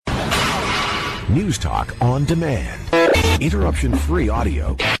News Talk on demand. Interruption-free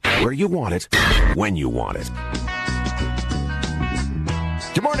audio where you want it, when you want it.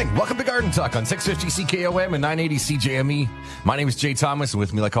 Good morning. Welcome to Garden Talk on 650 CKOM and 980 CJME. My name is Jay Thomas, and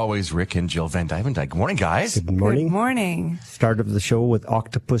with me, like always, Rick and Jill vanDuyvendyk. Good morning, guys. Good morning. Good morning. Start of the show with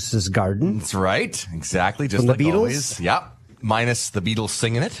Octopus's Garden. That's right. Exactly. Just From the like Beatles? Always. Yep. Minus the Beatles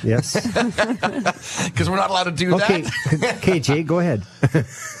singing it. Yes. Because we're not allowed to do Okay. that. Okay, Jay, go ahead.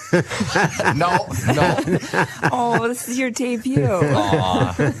 No. Oh, this is your debut.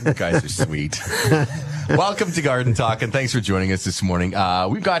 Aw, you guys are sweet. Welcome to Garden Talk, and thanks for joining us this morning.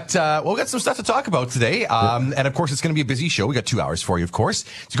 We've got some stuff to talk about today, and of course, it's going to be a busy show. We got 2 hours for you, of course.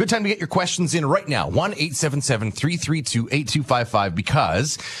 It's a good time to get your questions in right now. 1-877-332-8255,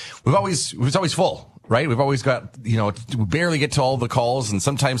 because it's always full. Right? We've always got, we barely get to all the calls and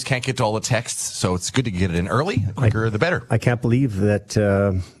sometimes can't get to all the texts. So it's good to get it in early. The quicker, the better. I can't believe that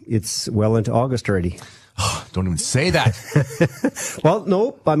it's well into August already. Don't even say that. Well,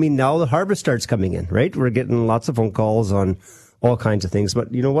 no. I mean, now the harvest starts coming in, right? We're getting lots of phone calls on all kinds of things.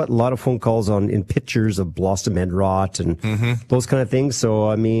 But you know what? A lot of phone calls in pictures of blossom end rot and those kind of things.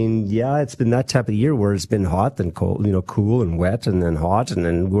 So, I mean, yeah, it's been that type of year where it's been hot and cold, cool and wet and then hot. And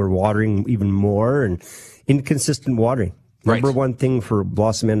then we're watering even more and inconsistent watering. Right. Number one thing for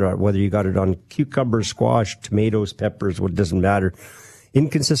blossom end rot, whether you got it on cucumbers, squash, tomatoes, peppers, what doesn't matter.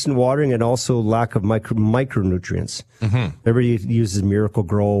 Inconsistent watering and also lack of micronutrients. Everybody uses Miracle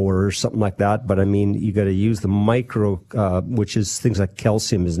Grow or something like that, but I mean, you got to use the micro, which is things like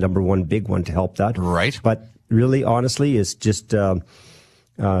calcium is number one big one to help that. Right. But really, honestly, it's just not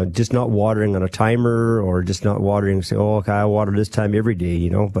watering on a timer or just not watering. Say, oh, okay, I water this time every day,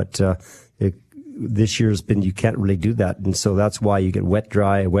 But this year's been, you can't really do that. And so that's why you get wet,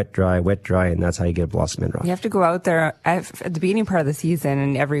 dry, and that's how you get blossom end rot. You have to go out there at the beginning part of the season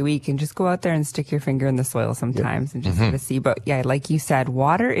and every week and just go out there and stick your finger in the soil sometimes and just sort of see. But yeah, like you said,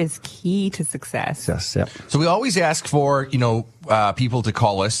 water is key to success. Yes, yep. So we always ask for, people to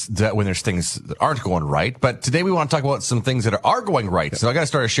call us when there's things that aren't going right. But today we want to talk about some things that are going right. Yep. So I got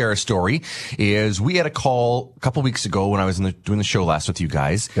to share a story. We had a call a couple weeks ago when I was doing the show last with you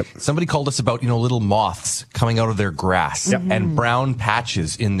guys. Yep. Somebody called us about, little moths coming out of their grass and brown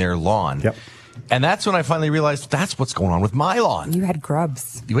patches in their lawn. Yep. And that's when I finally realized that's what's going on with my lawn. You had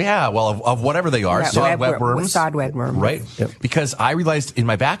grubs. Yeah, well, of whatever they are, sod webworms. Sod webworms. Right? Yep. Because I realized in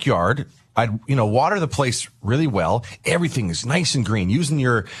my backyard, I'd, water the place really well. Everything is nice and green using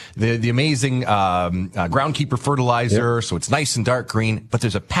the amazing, groundkeeper fertilizer. So it's nice and dark green, but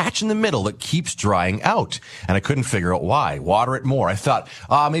there's a patch in the middle that keeps drying out and I couldn't figure out why. Water it more. I thought,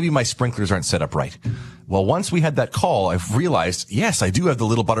 maybe my sprinklers aren't set up right. Well, once we had that call, I've realized, yes, I do have the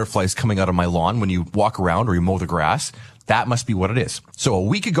little butterflies coming out of my lawn when you walk around or you mow the grass. That must be what it is. So a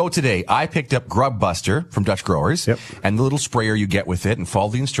week ago today, I picked up Grub Buster from Dutch Growers and the little sprayer you get with it and follow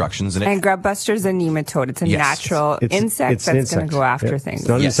the instructions. And Grub Buster's a nematode. It's a natural insect that's going to go after things.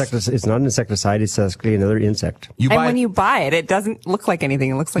 It's not an insecticide. It's actually another insect. When you buy it, it doesn't look like anything.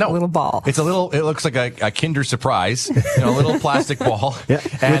 It looks like a little ball. It looks like a Kinder Surprise, a little plastic ball.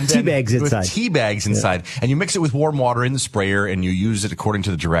 And with tea bags inside. With tea bags inside. And you mix it with warm water in the sprayer and you use it according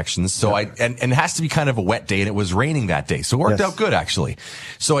to the directions. So and it has to be kind of a wet day and it was raining that day. So it worked out good, actually.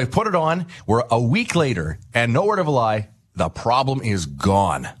 So I put it on. We're a week later, and no word of a lie, the problem is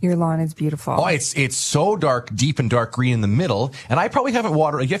gone. Your lawn is beautiful. Oh, it's so dark, deep and dark green in the middle. And I probably haven't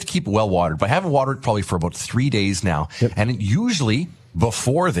watered. You have to keep it well watered, but I haven't watered it probably for about 3 days now. Yep. And usually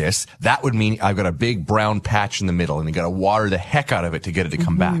before this, that would mean I've got a big brown patch in the middle, and you got to water the heck out of it to get it to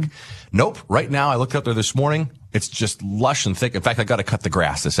come back. Nope. Right now, I looked out there this morning. It's just lush and thick. In fact, I got to cut the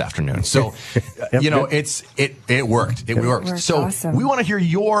grass this afternoon. So, it worked. It worked. So awesome. We want to hear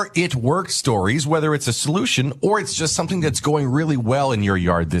your it worked stories, whether it's a solution or it's just something that's going really well in your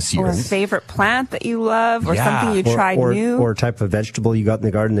yard this year. Or a favorite plant that you love or something you tried new. Or a type of vegetable you got in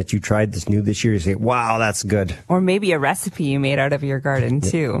the garden that you tried this year. You say, wow, that's good. Or maybe a recipe you made out of your garden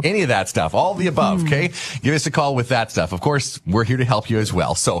too. Any of that stuff. All of the above, okay? Give us a call with that stuff. Of course, we're here to help you as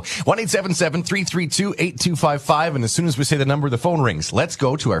well. So 1-877-332-8255. And as soon as we say the number, the phone rings. Let's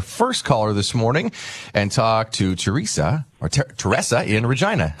go to our first caller this morning and talk to Teresa in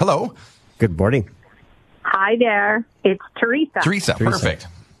Regina. Hello. Good morning. Hi there. It's Teresa. Teresa. Perfect.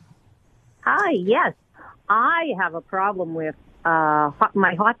 Hi, yes. I have a problem with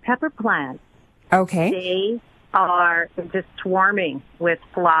my hot pepper plants. Okay. They are just swarming with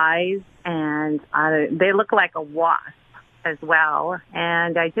flies, and they look like a wasp as well.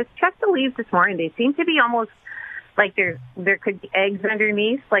 And I just checked the leaves this morning. They seem to be almost like there could be eggs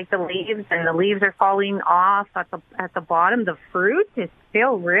underneath, like the leaves, and the leaves are falling off at the bottom. The fruit is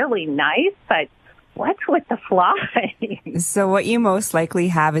still really nice, but What's with the flies? So what you most likely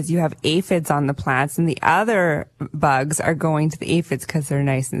have is you have aphids on the plants, and the other bugs are going to the aphids because they're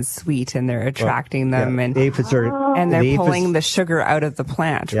nice and sweet and they're attracting them, and aphids are, and they're the pulling aphids, the sugar out of the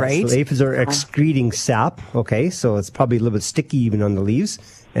plant, right? So the aphids are excreting sap. Okay, so it's probably a little bit sticky even on the leaves.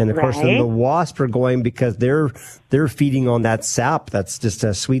 And of course, then the wasps are going because they're feeding on that sap. That's just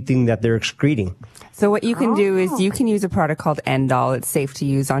a sweet thing that they're excreting. So what you can do is you can use a product called Endol. It's safe to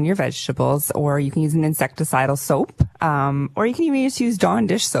use on your vegetables, or you can use an insecticidal soap, or you can even just use Dawn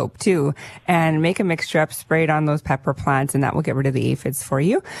dish soap too, and make a mixture up, spray it on those pepper plants, and that will get rid of the aphids for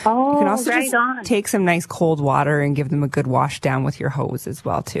you. You can also just take some nice cold water and give them a good wash down with your hose as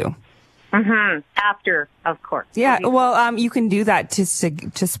well too. After, of course. Yeah, well, you can do that to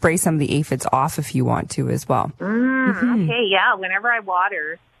spray some of the aphids off if you want to as well. Okay, yeah. Whenever I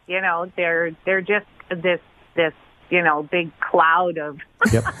water, they're just this big cloud of.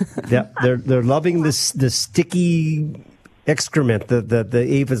 Yep. They're loving this sticky excrement that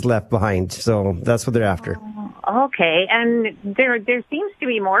the aphids left behind. So that's what they're after. Okay, and there seems to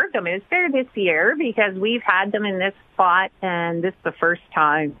be more of them. Is there this year? Because we've had them in this spot, and this is the first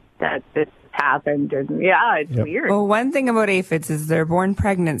time that this happened, and it's weird. Well, one thing about aphids is they're born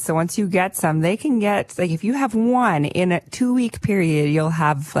pregnant, so once you get some, they can get, like, if you have one in a 2-week period, you'll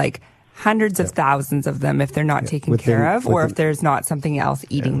have like hundreds of thousands of them if they're not taken care of, or if there's not something else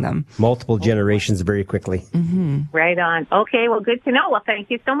eating them. Multiple generations very quickly. Right on. Okay, well, good to know. Well,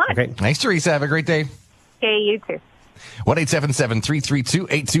 thank you so much. Okay. Thanks, Teresa. Have a great day. Okay, you too.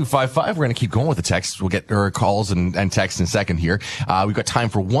 1-877-332-8255. We're going to keep going with the texts. We'll get our calls and texts in a second here. We've got time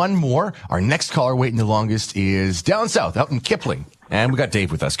for one more. Our next caller waiting the longest is down south, out in Kipling. And we got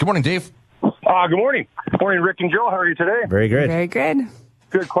Dave with us. Good morning, Dave. Good morning. Good morning, Rick and Joe. How are you today? Very good. Very good.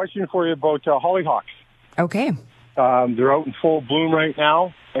 Good question for you about hollyhocks. Okay. They're out in full bloom right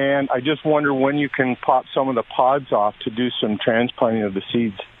now, and I just wonder when you can pop some of the pods off to do some transplanting of the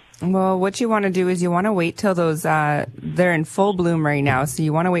seeds. Well, what you want to do is you want to wait till those, they're in full bloom right now. So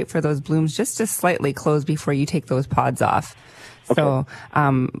you want to wait for those blooms just to slightly close before you take those pods off. Okay. So,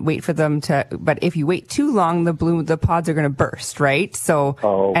 wait for them to, but if you wait too long, the pods are going to burst, right?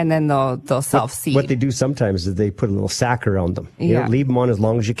 So, and then they'll self-seed. What they do sometimes is they put a little sack around them. You know, leave them on as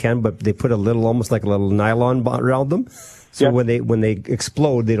long as you can, but they put a little, almost like a little nylon around them. So when they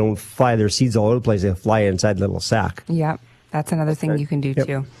explode, they don't fly their seeds all over the place. They fly inside the little sack. Yeah. That's another thing you can do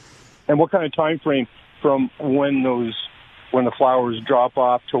too. And what kind of time frame from when the flowers drop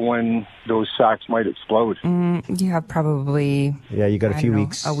off to when those sacks might explode? You have probably... Yeah, you got a few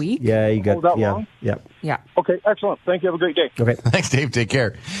weeks. A week? Yeah, you got... that long? Yeah. Okay, excellent. Thank you. Have a great day. Okay. Thanks, Dave. Take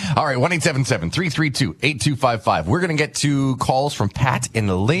care. All right, 1-877-332-8255. We're going to get to calls from Pat and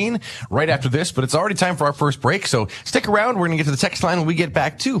Elaine right after this, but it's already time for our first break, so stick around. We're going to get to the text line when we get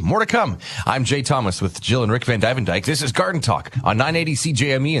back, too. More to come. I'm Jay Thomas with Jill and Rick vanDuyvendyk. This is Garden Talk on 980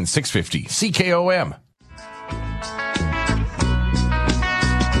 CJME and 650 CKOM.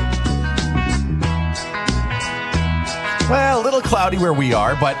 Well, a little cloudy where we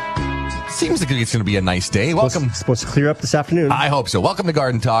are, but seems like it's going to be a nice day. Welcome. Supposed to clear up this afternoon. I hope so. Welcome to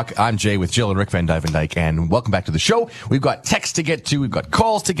Garden Talk. I'm Jay with Jill and Rick vanDuyvendyk, and welcome back to the show. We've got texts to get to. We've got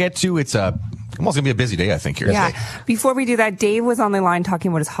calls to get to. It's almost going to be a busy day, I think, here today. Before we do that, Dave was on the line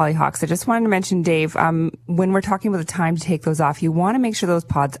talking about his hollyhocks. I just wanted to mention, Dave, when we're talking about the time to take those off, you want to make sure those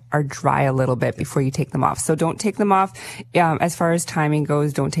pods are dry a little bit before you take them off. So don't take them off, as far as timing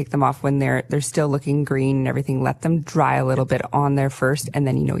goes, don't take them off when they're still looking green and everything. Let them dry a little bit on there first, and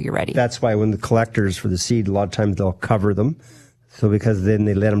then you're ready. That's why when the collectors for the seed, a lot of times they'll cover them. So because then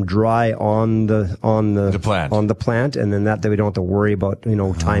they let them dry on the plant, and then that way we don't have to worry about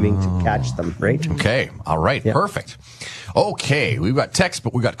timing to catch them, right? Okay, all right, Perfect. Okay, we've got text,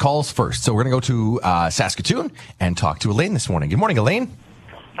 but we've got calls first. So we're gonna go to Saskatoon and talk to Elaine this morning. Good morning, Elaine.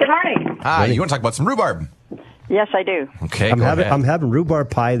 Good morning. Hi, you want to talk about some rhubarb? Yes, I do. Okay, I'm having rhubarb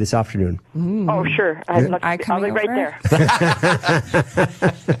pie this afternoon. Oh, sure. I'll be right there.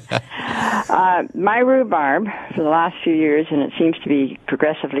 My rhubarb, for the last few years, and it seems to be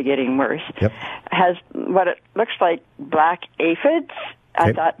progressively getting worse, has what it looks like black aphids.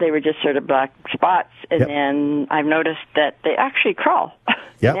 I thought they were just sort of black spots, and then I've noticed that they actually crawl.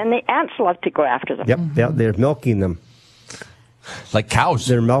 And the ants love to go after them. They're milking them. Like cows.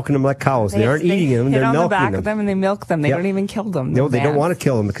 They're milking them like cows. They aren't eating them. They're milking them. Hit on the back of them and they milk them. They don't even kill them. No, they don't want to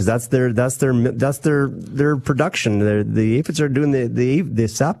kill them because that's their production. The aphids are doing the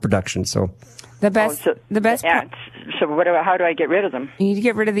sap production. So the best ants So how do I get rid of them? You need to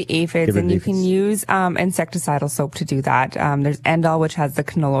get rid of the aphids, and you can use insecticidal soap to do that. There's Endol, which has the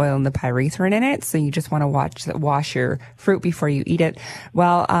canola oil and the pyrethrin in it, so you just want to wash your fruit before you eat it.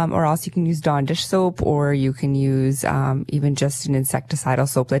 Well, or else you can use Dawn dish soap, or you can use even just an insecticidal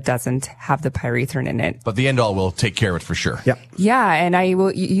soap that doesn't have the pyrethrin in it. But the Endol will take care of it for sure. Yeah. Yeah, and I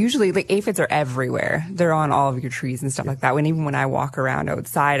will usually, like, aphids are everywhere. They're on all of your trees and stuff like that. Even when I walk around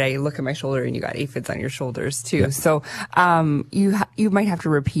outside, I look at my shoulder and you got aphids on your shoulders too. Yep. So you might have to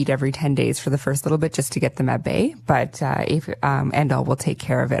repeat every 10 days for the first little bit just to get them at bay. But Endol will take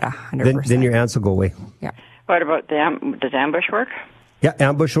care of it 100%. Then your ants will go away. Yeah. What about does ambush work? Yeah,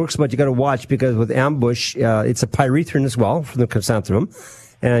 ambush works, but you got to watch because with ambush, it's a pyrethrin as well from the chrysanthemum.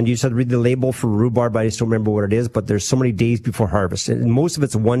 And you just have to read the label for rhubarb. I just don't remember what it is, but there's so many days before harvest. And most of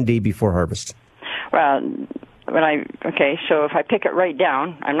it's 1 day before harvest. Well, so if I pick it right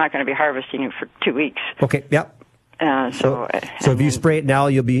down, I'm not going to be harvesting it for 2 weeks. Okay, yeah. So if you spray it now,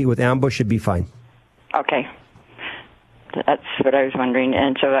 with ambush, you'll be fine. Okay. That's what I was wondering.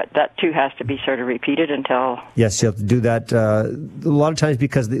 And so that too has to be sort of repeated until... Yes, you have to do that a lot of times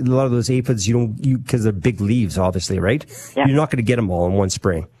because a lot of those aphids, because they're big leaves, obviously, right? Yeah. You're not going to get them all in one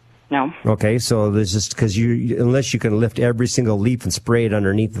spray. No. Okay, so there's just because unless you can lift every single leaf and spray it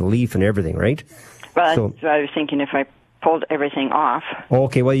underneath the leaf and everything, right? Well, so I was thinking if I pulled everything off.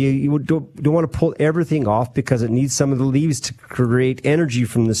 Okay, well, you don't want to pull everything off because it needs some of the leaves to create energy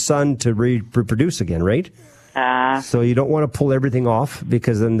from the sun to reproduce again, right? So you don't want to pull everything off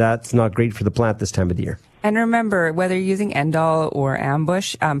because then that's not great for the plant this time of the year. And remember, whether you're using Endol or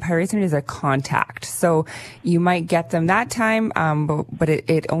ambush, pyrethrin is a contact. So you might get them that time, but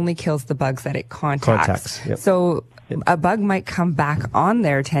it only kills the bugs that it contacts. Yep. So a bug might come back on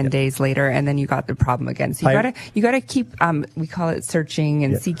there 10 days later, and then you got the problem again. So you gotta keep, we call it searching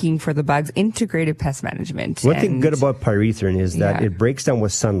and seeking for the bugs, integrated pest management. One thing good about pyrethrin is that it breaks down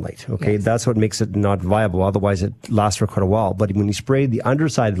with sunlight. Okay. Yes. That's what makes it not viable. Otherwise it lasts for quite a while. But when you spray the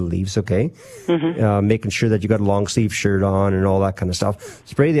underside of the leaves, okay, making sure that you got a long sleeve shirt on and all that kind of stuff,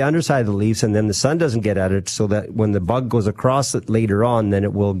 spray the underside of the leaves and then the sun doesn't get at it so that when the bug goes across it later on, then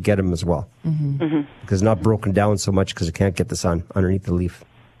it will get them as well. Because it's not broken down so much because it can't get the sun underneath the leaf.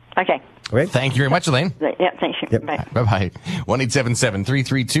 Okay. Okay. Thank you very much, Elaine. Yeah, thank you. Yep. Bye. Bye-bye.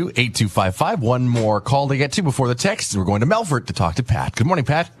 1-877-332-8255. One more call to get to before the text. We're going to Melfort to talk to Pat. Good morning,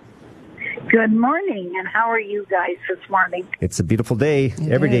 Pat. Good morning, and how are you guys this morning? It's a beautiful day.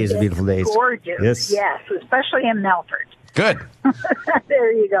 Every day is a beautiful day. Gorgeous. Yes, especially in Melfort. Good.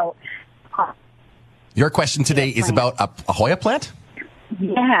 There you go. Your question today is about a Hoya plant?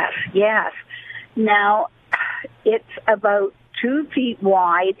 Yes. Now, it's about 2 feet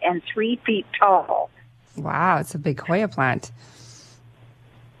wide and 3 feet tall. Wow, it's a big Hoya plant.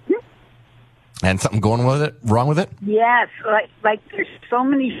 And something wrong with it? Yes, like there's so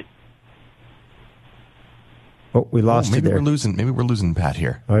many. Oh, we lost you there. Maybe we're losing Pat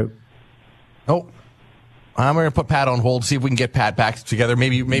here. All right. Oh, I'm going to put Pat on hold, see if we can get Pat back together.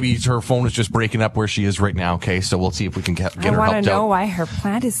 Maybe her phone is just breaking up where she is right now. Okay, so we'll see if we can get her helped out. I want to know why her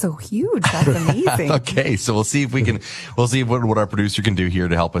plant is so huge. That's amazing. Okay, so we'll see if we can. We'll see what our producer can do here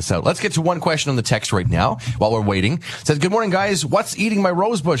to help us out. Let's get to one question on the text right now while we're waiting. It says, "Good morning, guys. What's eating my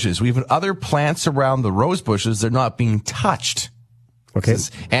rose bushes? We have other plants around the rose bushes. They're not being touched." Okay, this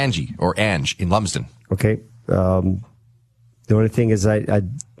is Angie or Ange in Lumsden. Okay. The only thing is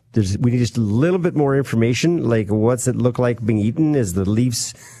we need just a little bit more information. Like, what's it look like being eaten? Are the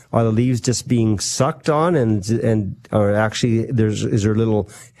leaves just being sucked on or actually is there little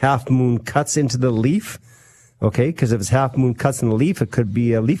half moon cuts into the leaf? Okay. Because if it's half moon cuts in the leaf, it could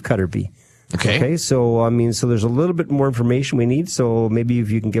be a leaf cutter bee. Okay. So, so there's a little bit more information we need. So maybe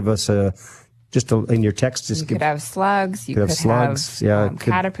if you can give us in your text, you could have slugs. You could have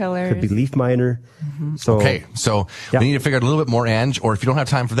caterpillars. Could be leaf miner. So we need to figure out a little bit more, Ange, or if you don't have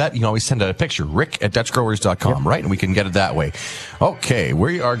time for that, you can always send out a picture, rick@dutchgrowers.com, right? And we can get it that way. Okay,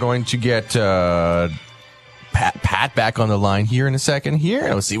 we are going to get Pat back on the line here in a second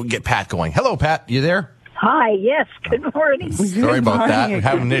here. Let's see if we can get Pat going. Hello, Pat. You there? Hi, yes. Good morning. Sorry about that. We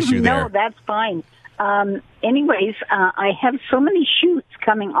have an issue there. No, that's fine. Anyways, I have so many shoots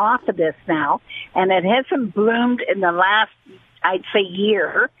coming off of this now, and it hasn't bloomed in the last, I'd say,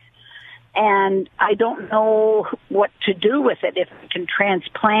 year. And I don't know what to do with it, if I can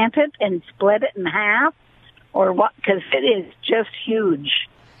transplant it and split it in half or what, because it is just huge.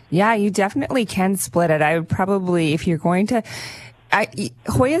 Yeah, you definitely can split it. I would probably, if you're going to,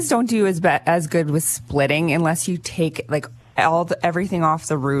 Hoyas don't do as good with splitting unless you take everything off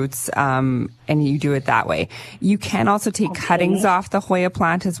the roots, and you do it that way. You can also take cuttings off the Hoya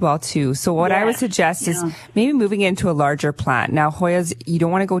plant as well too. So what I would suggest is maybe moving into a larger plant. Now Hoyas, you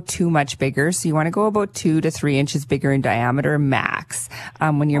don't want to go too much bigger, so you want to go about 2 to 3 inches bigger in diameter max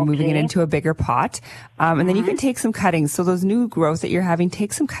when you're moving it into a bigger pot. And then you can take some cuttings. So those new growth that you're having,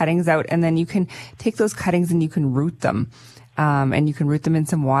 take some cuttings out, and then you can take those cuttings and you can root them. And you can root them in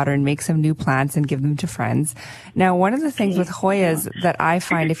some water and make some new plants and give them to friends. Now, one of the things with Hoyas that I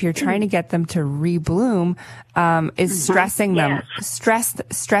find if you're trying to get them to rebloom, is stressing them.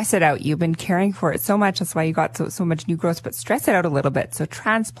 Stress it out. You've been caring for it so much. That's why you got so much new growth, but stress it out a little bit. So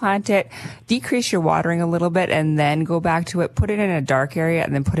transplant it, decrease your watering a little bit, and then go back to it. Put it in a dark area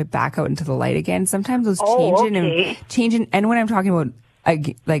and then put it back out into the light again. Sometimes those changing. And when I'm talking about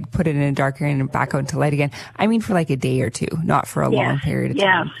like put it in a dark area and back out into light again, I mean for like a day or two, not for a long period of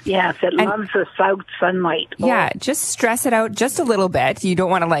time. Yes, it loves the south sunlight. Yeah, just stress it out just a little bit. You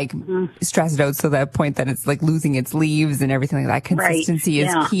don't want to like stress it out to the point that it's like losing its leaves and everything like that. Consistency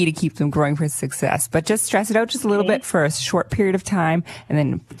is key to keep them growing for success. But just stress it out just a little bit for a short period of time, and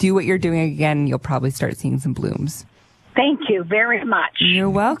then do what you're doing again, and you'll probably start seeing some blooms. Thank you very much. You're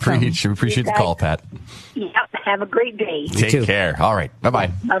welcome. Appreciate the call, Pat. Yep. Have a great day. Take care. All right. Bye-bye.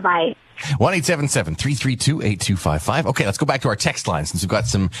 Bye-bye. 1-877-332-8255. Okay, let's go back to our text line since we've got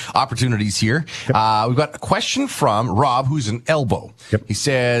some opportunities here. We've got a question from Rob, who's in Elbow. He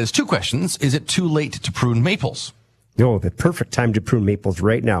says, 2 questions. Is it too late to prune maples? No, the perfect time to prune maples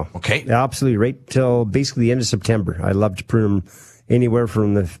right now. Okay. Absolutely, right till basically the end of September. I love to prune them anywhere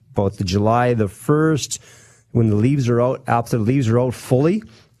from about the July the 1st, when the leaves are out, after the leaves are out fully,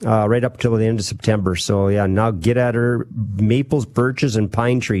 right up till the end of September. So yeah, now get at her. Maples, birches, and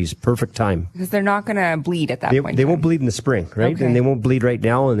pine trees. Perfect time. Because they're not going to bleed at that point. They won't bleed in the spring, right? Okay. And they won't bleed right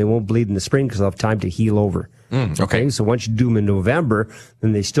now, and they won't bleed in the spring because they'll have time to heal over. Okay. So once you do them in November,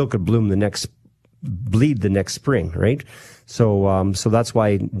 then they still could bleed the next spring, right? So that's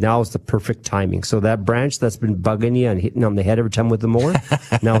why now is the perfect timing. So that branch that's been bugging you and hitting on the head every time with the mower,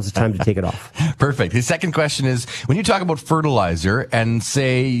 now is the time to take it off. Perfect. His second question is, when you talk about fertilizer and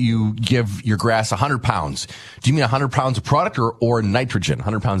say you give your grass 100 pounds, do you mean 100 pounds of product or nitrogen,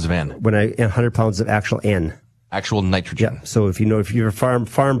 100 pounds of N? 100 pounds of actual N. Actual nitrogen. Yeah. So if you're a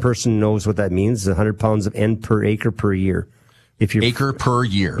farm person knows what that means, 100 pounds of N per acre per year. Acre per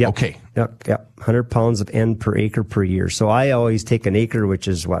year. Yep, okay. Yep. 100 pounds of N per acre per year. So I always take an acre, which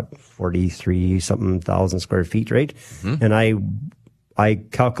is 43 something thousand square feet, right? And I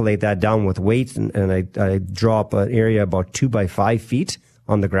calculate that down with weight and I draw up an area about 2 by 5 feet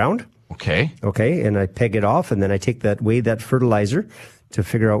on the ground. Okay. Okay. And I peg it off, and then I weigh that fertilizer to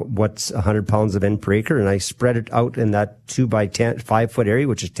figure out what's 100 pounds of N per acre. And I spread it out in that 2 by 5 foot area,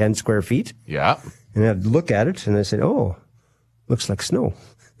 which is 10 square feet. Yeah. And I look at it and I said, oh, looks like snow.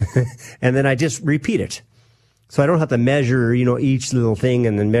 And then I just repeat it. So I don't have to measure, each little thing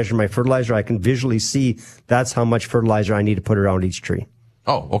and then measure my fertilizer. I can visually see that's how much fertilizer I need to put around each tree.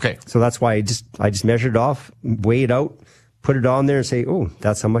 Oh, okay. So that's why I just measured it off, weigh it out, put it on there and say, oh,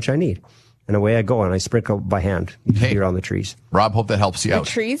 that's how much I need. And away I go, and I sprinkle by hand around the trees. Rob, hope that helps you out.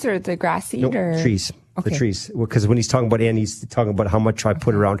 The trees or the grass seed? No, trees. Okay. The trees. Because when he's talking about N, he's talking about how much I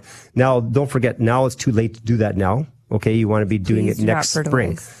put around. Now, don't forget, now it's too late to do that now. Okay, you want to be doing it next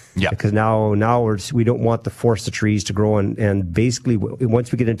spring. Yeah. Because now we don't want to force the trees to grow. And basically,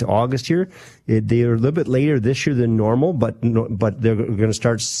 once we get into August here, they're a little bit later this year than normal, but they're going to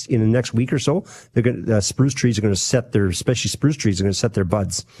start in the next week or so. Spruce trees are going to especially spruce trees are going to set their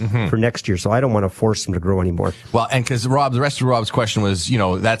buds for next year. So I don't want to force them to grow anymore. Well, and because the rest of Rob's question was,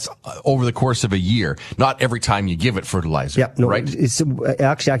 that's over the course of a year, not every time you give it fertilizer. Yeah, no, right?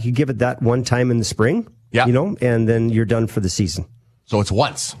 Actually, I could give it that one time in the spring. Yeah. And then you're done for the season. So it's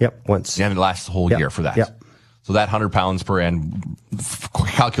once. Yep, once. And it lasts the whole year for that. Yep. So that 100 pounds per N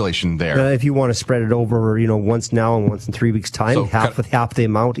calculation there. If you want to spread it over, once now and once in 3 weeks' time, So half the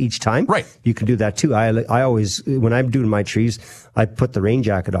amount each time. Right. You can do that too. I always, when I'm doing my trees, I put the rain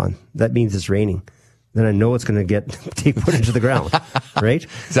jacket on. That means it's raining. Then I know it's going to get put into the ground, right?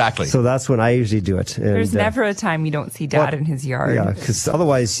 Exactly. So that's when I usually do it. And, there's never a time you don't see Dad in his yard. Yeah, because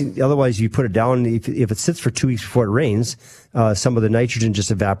otherwise you put it down. If it sits for 2 weeks before it rains, some of the nitrogen just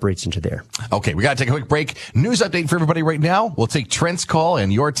evaporates into there. Okay, we got to take a quick break. News update for everybody right now. We'll take Trent's call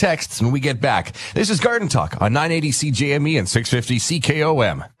and your texts when we get back. This is Garden Talk on 980 CJME and 650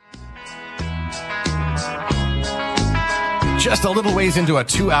 CKOM. Just a little ways into a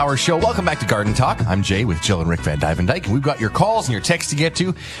 2-hour show. Welcome back to Garden Talk. I'm Jay with Jill and Rick vanDuyvendyk, and we've got your calls and your texts to get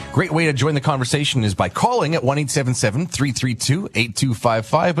to. Great way to join the conversation is by calling at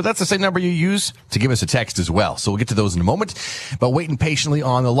 1-877-332-8255, but that's the same number you use to give us a text as well. So we'll get to those in a moment. But waiting patiently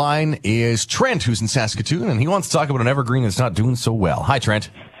on the line is Trent, who's in Saskatoon, and he wants to talk about an evergreen that's not doing so well. Hi,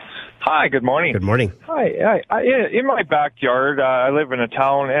 Trent. Hi, good morning. Good morning. Hi. In my backyard, I live in a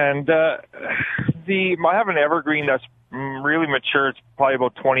town, and I have an evergreen that's really mature. It's probably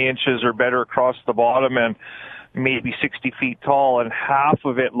about 20 inches or better across the bottom and maybe 60 feet tall, and half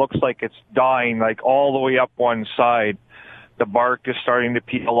of it looks like it's dying, like all the way up one side. The bark is starting to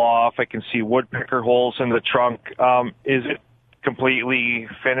peel off. I can see woodpecker holes in the trunk. Is it completely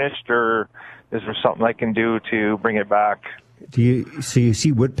finished, or is there something I can do to bring it back? So you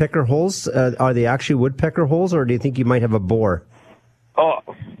see woodpecker holes? Are they actually woodpecker holes, or do you think you might have a borer? Oh,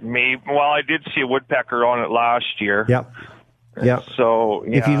 maybe. Well, I did see a woodpecker on it last year. Yeah. Yeah. So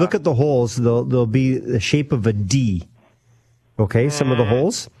yeah. If you look at the holes, they'll be the shape of a D. Okay, some of the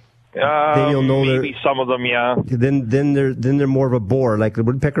holes. Then you'll know maybe some of them, yeah. Then they're more of a borer. Like the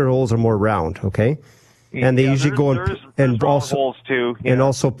woodpecker holes are more round. Okay, and they usually go in and also holes too, yeah. And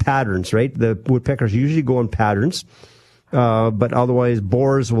also patterns, right? The woodpeckers usually go in patterns. But otherwise,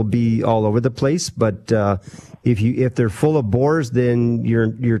 borers will be all over the place. But if they're full of borers, then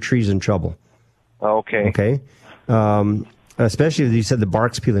your tree's in trouble. Okay. Okay. Especially if you said the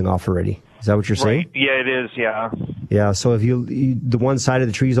bark's peeling off already. Is that what you're saying? Right. Yeah, it is. Yeah. Yeah. So if the one side of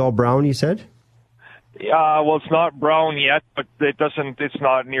the tree's all brown, you said? Well, it's not brown yet, but it's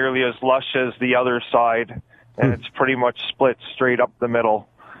not nearly as lush as the other side, and it's pretty much split straight up the middle.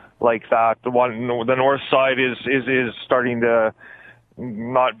 Like that, the north side is starting to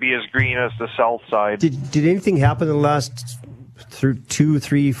not be as green as the south side. Did anything happen in the last 2,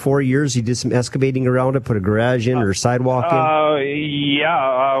 3, 4 years? You did some excavating around it, put a garage in or sidewalk in?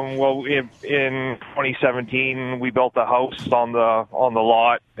 Yeah. Well, in 2017, we built a house on the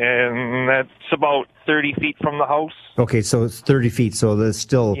lot, and that's about 30 feet from the house. Okay, so it's 30 feet. So that's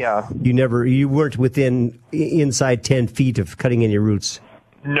still you weren't inside 10 feet of cutting any roots.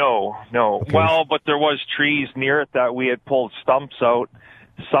 No. Okay. Well, but there was trees near it that we had pulled stumps out.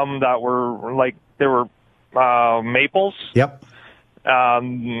 Some that were maples. Yep.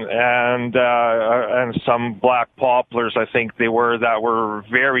 And some black poplars, I think they were, that were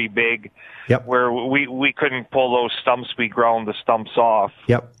very big. Yep. Where we couldn't pull those stumps, we ground the stumps off.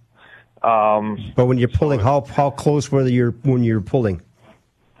 Yep. But when you're pulling, how close were you when you're pulling?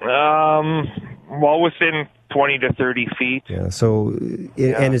 Well, within 20 to 30 feet. Yeah. So,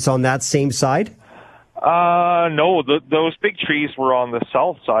 and it's on that same side? No, those big trees were on the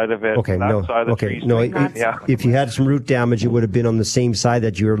south side of it. Okay, no. Side of the trees. No. If you had some root damage, it would have been on the same side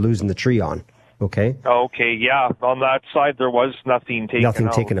that you were losing the tree on. Okay. Okay. Yeah. On that side, there was nothing taken out. Nothing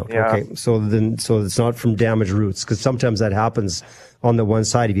taken out. Yeah. Okay. So it's not from damaged roots, because sometimes that happens on the one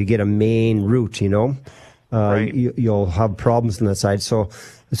side. If you get a main root, right. you'll have problems on that side.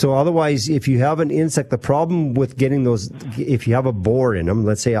 So otherwise, if you have an insect, the problem with getting those, if you have a borer in them,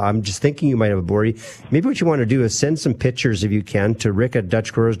 let's say I'm just thinking you might have a borer, maybe what you want to do is send some pictures if you can to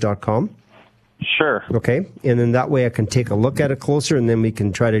rick@dutchgrowers.com. Sure. Okay. And then that way I can take a look at it closer, and then we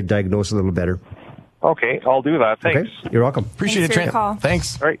can try to diagnose a little better. Okay. I'll do that. Thanks. Okay. You're welcome. Appreciate it, Trent.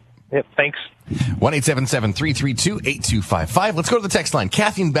 Thanks. All right. Yep. Thanks. 1-877-332-8255. Let's go to the text line.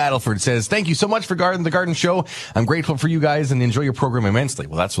 Kathy in Battleford says, thank you so much for the Garden Show. I'm grateful for you guys and enjoy your program immensely.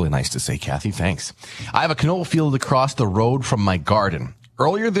 Well, that's really nice to say, Kathy. Thanks. I have a canola field across the road from my garden.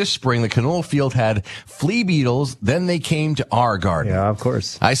 Earlier this spring, the canola field had flea beetles. Then they came to our garden. Yeah, of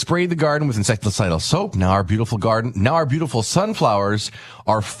course. I sprayed the garden with insecticidal soap. Now our beautiful sunflowers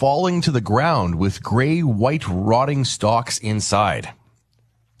are falling to the ground with gray, white, rotting stalks inside.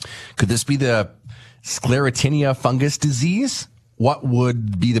 Could this be the Sclerotinia fungus disease? What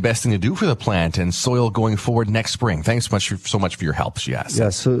would be the best thing to do for the plant and soil going forward next spring? Thanks so much for your help, she asked. Yeah,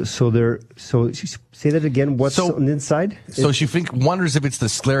 so say that again. What's on the inside? So she wonders if it's the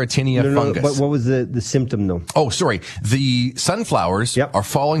Sclerotinia fungus. But what was the symptom though? Oh, sorry. The sunflowers are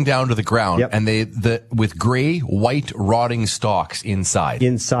falling down to the ground and with gray, white, rotting stalks inside.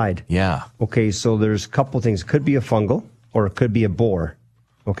 Inside. Yeah. Okay, so there's a couple things. It could be a fungal or it could be a borer.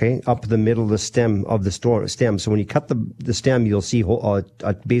 Okay, up the middle of the stem of the stem. So when you cut the stem, you'll see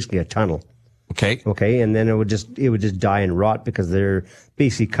basically a tunnel. Okay. Okay, and then it would just die and rot because they're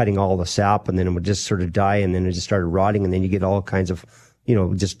basically cutting all the sap, and then it would just sort of die, and then it just started rotting, and then you get all kinds of,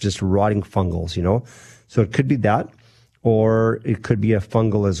 just rotting fungals. So it could be that, or it could be a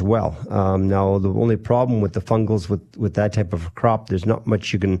fungal as well. Now the only problem with the fungals with that type of crop, there's not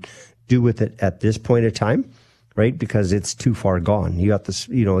much you can do with it at this point in time. right? Because it's too far gone. You have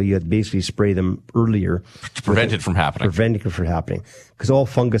to, you have to basically spray them earlier to prevent it from happening. Preventing it from happening. Because all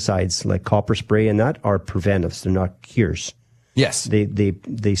fungicides like copper spray and that are preventives. They're not cures. Yes.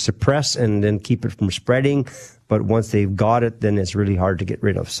 They suppress and then keep it from spreading. But once they've got it, then it's really hard to get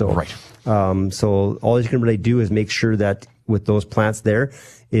rid of. So, right. So all you can really do is make sure that with those plants there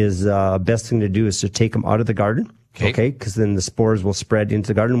is, best thing to do is to take them out of the garden. Okay. Because then the spores will spread into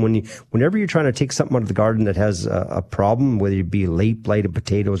the garden. Whenever you're trying to take something out of the garden that has a problem, whether it be late blighted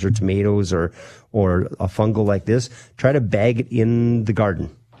potatoes or tomatoes or a fungal like this, try to bag it in the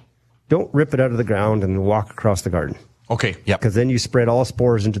garden. Don't rip it out of the ground and walk across the garden. Okay. Yeah. Because then you spread all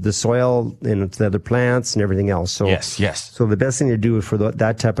spores into the soil and into the other plants and everything else. So yes. So the best thing to do for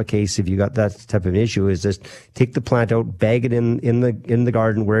that type of case, if you got that type of an issue, is just take the plant out, bag it in the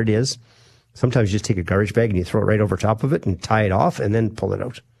garden where it is. Sometimes you just take a garbage bag and you throw it right over top of it and tie it off and then pull it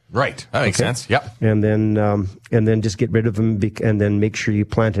out. Right. That makes sense. Yep. And then just get rid of them and then make sure you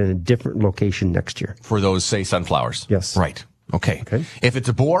plant in a different location next year. For those, say, sunflowers. Yes. Right. Okay. If it's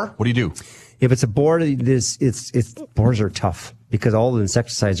a borer, what do you do? If it's a borer, borers are tough because all the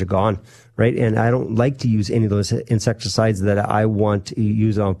insecticides are gone, right? And I don't like to use any of those insecticides that I want to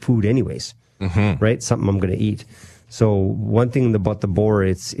use on food anyways, right? Something I'm going to eat. So one thing about the borer,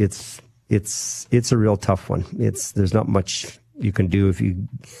 it's a real tough one. There's not much you can do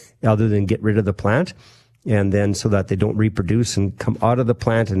other than get rid of the plant and then so that they don't reproduce and come out of the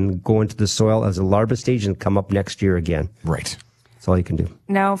plant and go into the soil as a larva stage and come up next year again. Right. That's all you can do.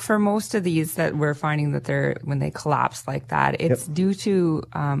 Now, for most of these that we're finding that when they collapse like that, it's due to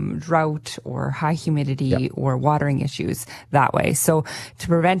drought or high humidity or watering issues that way. So to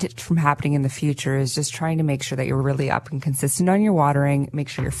prevent it from happening in the future is just trying to make sure that you're really up and consistent on your watering, make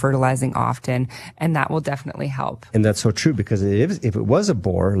sure you're fertilizing often, and that will definitely help. And that's so true because if it was a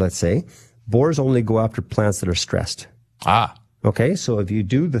borer, let's say, borers only go after plants that are stressed. Okay, so if you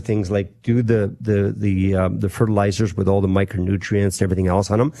do the things like do the fertilizers with all the micronutrients and everything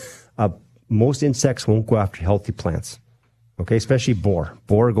else on them, most insects won't go after healthy plants. Okay, especially borer.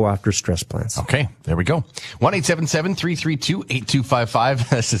 Borer go after stress plants. Okay, there we go. 1-877-332-8255.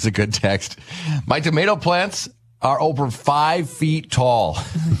 This is a good text. My tomato plants are over 5 feet tall.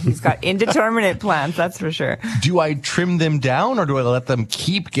 He's got indeterminate plants, that's for sure. Do I trim them down or do I let them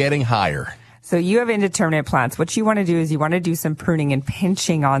keep getting higher? So you have indeterminate plants. What you want to do is you want to do some pruning and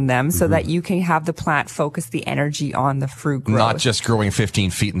pinching on them so that you can have the plant focus the energy on the fruit growth. Not just growing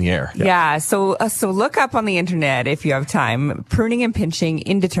 15 feet in the air. Yeah. So look up on the internet if you have time, pruning and pinching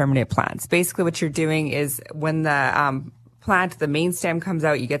indeterminate plants. Basically what you're doing is when the plant, the main stem comes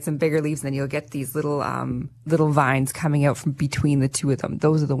out, you get some bigger leaves, and then you'll get these little vines coming out from between the two of them.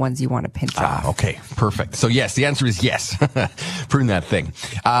 Those are the ones you want to pinch off. Okay, perfect. So yes, the answer is yes. Prune that thing.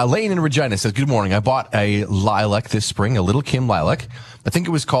 Lane in Regina says, good morning. I bought a lilac this spring, a Little Kim lilac, I think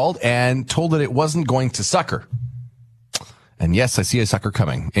it was called, and told that it wasn't going to sucker. And yes, I see a sucker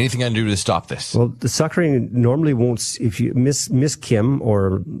coming. Anything I can do to stop this? Well, the suckering normally won't. If you Miss Kim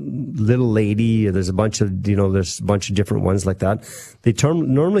or Little Lady, there's a bunch of different ones like that. They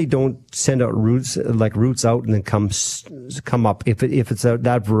normally don't send out roots out and then come up if it's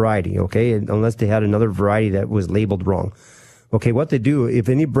that variety. Okay, unless they had another variety that was labeled wrong. Okay, what they do, if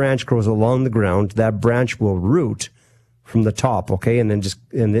any branch grows along the ground, that branch will root from the top, okay, and then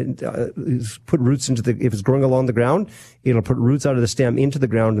put roots into if it's growing along the ground, it'll put roots out of the stem into the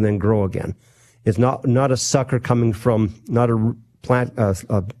ground and then grow again. It's not a sucker coming from, not a plant,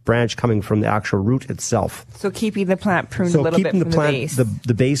 a branch coming from the actual root itself. So keeping the plant pruned a little bit from the base.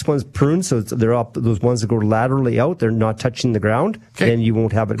 The base ones pruned, so they're up, those ones that go laterally out, they're not touching the ground, then you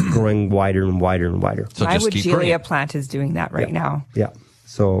won't have it growing wider and wider and wider. So my Woodgelia plant is doing that right now. Yeah.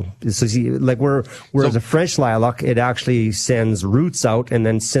 So like whereas a French lilac, it actually sends roots out and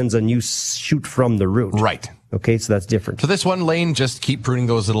then sends a new shoot from the root. Right. Okay, so that's different. So this one, Lane, just keep pruning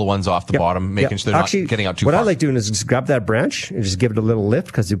those little ones off the bottom, making sure they're not getting out too far. What I like doing is just grab that branch and just give it a little lift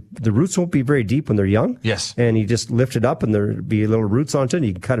because the roots won't be very deep when they're young. Yes. And you just lift it up and there'll be little roots onto it and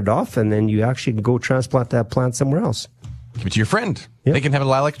you can cut it off and then you actually can go transplant that plant somewhere else. Give it to your friend. Yep. They can have a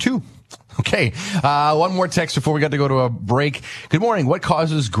lilac too. Okay. One more text before we got to go to a break. Good morning. What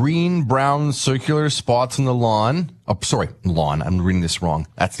causes green, brown, circular spots in the lawn? Oh, sorry, lawn. I'm reading this wrong.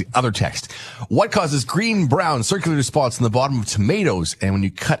 That's the other text. What causes green, brown, circular spots in the bottom of tomatoes? And when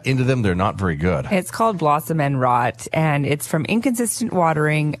you cut into them, they're not very good. It's called blossom end rot, and it's from inconsistent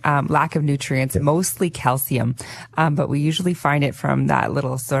watering, lack of nutrients, mostly calcium. But we usually find it from that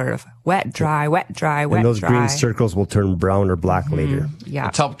little sort of wet, dry, wet, dry, wet, and those dry. green circles will turn brown or black later.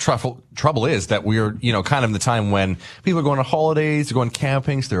 Yeah. The trouble is that we're, kind of in the time when people are going on holidays, they're going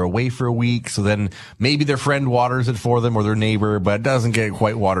camping, so they're away for a week. So then maybe their friend waters it for them or their neighbor, but it doesn't get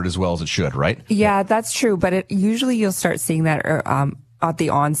quite watered as well as it should, right? Yeah, that's true. But usually you'll start seeing that at the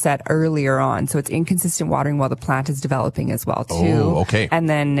onset earlier on. So it's inconsistent watering while the plant is developing as well, too. Oh, okay. And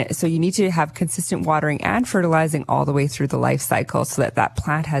then, so you need to have consistent watering and fertilizing all the way through the life cycle so that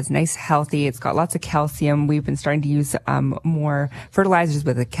plant has nice, healthy, it's got lots of calcium. We've been starting to use more fertilizers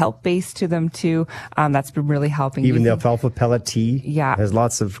with a kelp base to them, too. That's been really helping. Even the alfalfa pellet tea has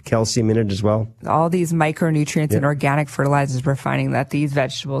lots of calcium in it as well. All these micronutrients and organic fertilizers, we're finding that these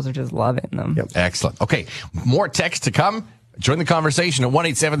vegetables are just loving them. Yep. Excellent. Okay, more text to come. Join the conversation at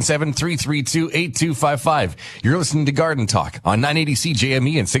 1-877-332-8255. You're listening to Garden Talk on 980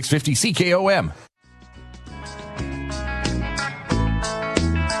 CJME and 650 CKOM.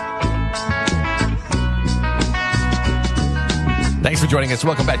 Thanks for joining us.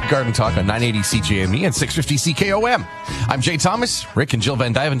 Welcome back to Garden Talk on 980 CJME and 650 CKOM. I'm Jay Thomas. Rick and Jill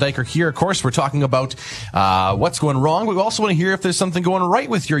vanDuyvendyk are here. Of course, we're talking about what's going wrong. We also want to hear if there's something going right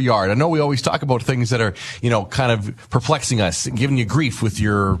with your yard. I know we always talk about things that are, kind of perplexing us, giving you grief with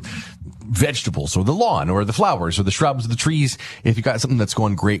your vegetables or the lawn or the flowers or the shrubs or the trees. If you got something that's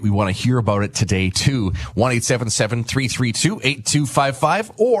going great, we want to hear about it today too.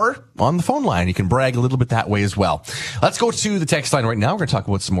 1-877-332-8255 or on the phone line. You can brag a little bit that way as well. Let's go to the text line right now. We're going to talk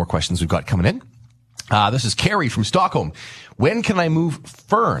about some more questions we've got coming in. This is Carrie from Stockholm. When can I move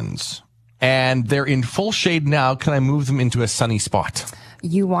ferns? And they're in full shade now. Can I move them into a sunny spot?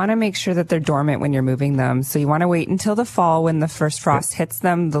 You want to make sure that they're dormant when you're moving them. So you want to wait until the fall when the first frost hits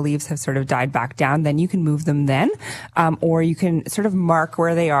them. The leaves have sort of died back down. Then you can move them then. Or you can sort of mark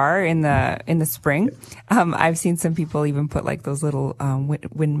where they are in the spring. I've seen some people even put like those little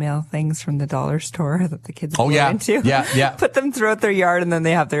windmill things from the dollar store that the kids go into. Yeah. Put them throughout their yard and then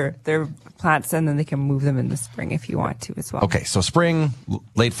they have their plants and then they can move them in the spring if you want to as well. Okay, so spring,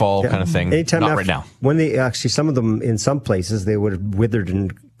 late fall kind of thing. Anytime Not right now. When they actually, some of them in some places they would have withered,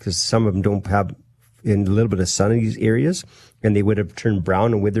 because some of them don't have in a little bit of sunny areas, and they would have turned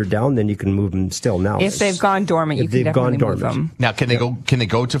brown and withered down. Then you can move them still now. If they've gone dormant, you can definitely move them. Now, can they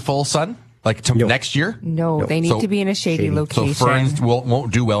go to full sun? Like next year? No, they need to be in a shady location. So ferns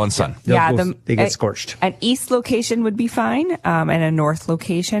won't do well in sun. They get scorched. An east location would be fine, and a north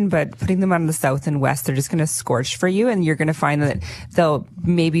location, but putting them on the south and west, they're just going to scorch for you, and you're going to find that they'll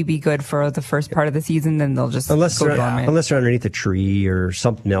maybe be good for the first part of the season, then they'll just go dormant. Unless they're underneath a tree or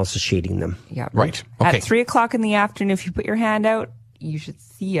something else is shading them. Yeah. Right. Okay. At 3:00 in the afternoon, if you put your hand out, you should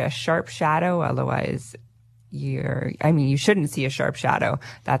see a sharp shadow. Otherwise, you shouldn't see a sharp shadow.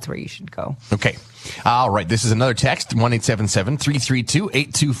 That's where you should go. Okay. All right. This is another text,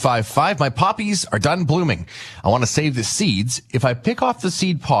 1-877-332-8255. My poppies are done blooming. I want to save the seeds. If I pick off the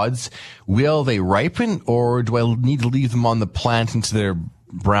seed pods, will they ripen, or do I need to leave them on the plant until they're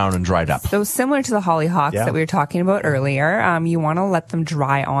brown and dried up? So similar to the hollyhocks that we were talking about earlier, you want to let them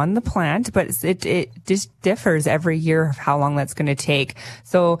dry on the plant, but it just differs every year of how long that's going to take.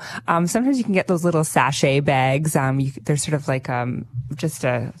 So sometimes you can get those little sachet bags. They're sort of like just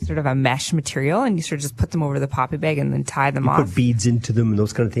a sort of a mesh material, and you sort of just put them over the poppy bag and then tie them off. Put beads into them and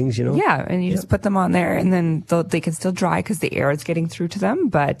those kind of things, Yeah, and you just put them on there, and then they can still dry because the air is getting through to them,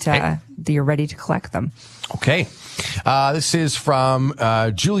 but you're ready to collect them. Okay. This is from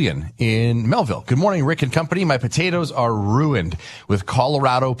Julian in Melville. Good morning, Rick and company. My potatoes are ruined with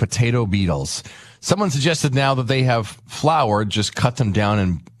Colorado potato beetles. Someone suggested now that they have flower, just cut them down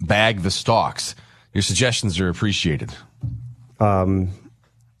and bag the stalks. Your suggestions are appreciated.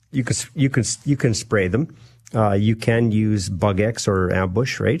 You can spray them. You can use Bug X or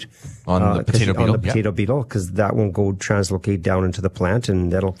Ambush, right? On the potato beetle. On the potato beetle, because that won't go translocate down into the plant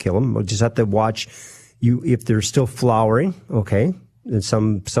and that'll kill them. We'll just have to watch if they're still flowering, okay. And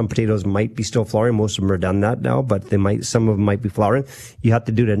some potatoes might be still flowering. Most of them are done that now, but some of them might be flowering. You have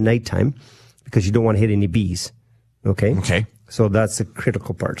to do it at nighttime because you don't want to hit any bees. Okay. Okay. So that's the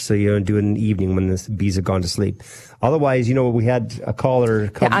critical part. So you do it in the evening when the bees have gone to sleep. Otherwise, we had a caller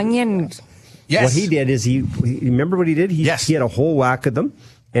come. The onion. Yes. What he did is he remember what he did? He had a whole whack of them.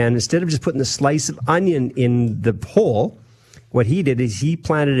 And instead of just putting a slice of onion in the hole, what he did is he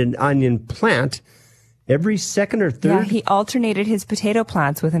planted an onion plant every second or third. Yeah, he alternated his potato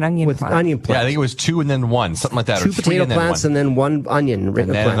plants with an onion plant. Onion plants. Yeah, I think it was 2 and then 1, something like that. Two potato plants and then one onion.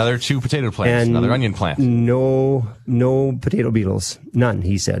 And then another 2 potato plants, and another onion plant. No potato beetles. None,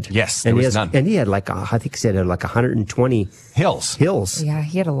 he said. Yes, there was none. And he had I think he said 120 hills. Hills. Yeah,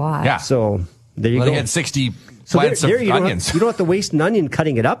 he had a lot. Yeah. So there you go. He had 60 So plant some onions. You don't have to waste an onion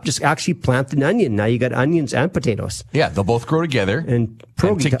cutting it up. Just actually plant an onion. Now you got onions and potatoes. Yeah, they'll both grow together. And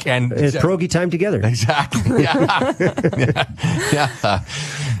pierogi time together. Exactly. Yeah. Yeah.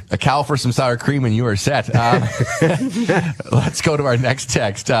 A cow for some sour cream and you are set. Let's go to our next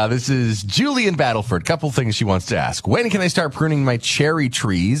text. This is Julie in Battleford. Couple things she wants to ask. When can I start pruning my cherry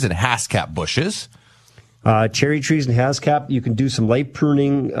trees and haskap bushes? Cherry trees and haskap, you can do some light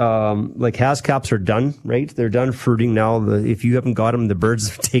pruning. Like haskaps are done, right? They're done fruiting now. If you haven't got them, the birds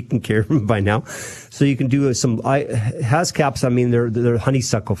have taken care of them by now. So you can do some haskaps. I mean, they're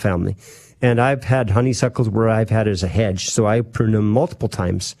honeysuckle family. And I've had honeysuckles where I've had it as a hedge. So I prune them multiple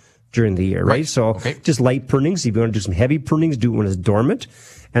times during the year, right? So just light prunings. If you want to do some heavy prunings, do it when it's dormant.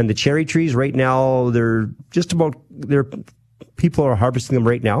 And the cherry trees right now, people are harvesting them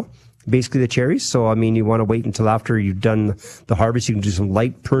right now. Basically the cherries. So, I mean, you want to wait until after you've done the harvest. You can do some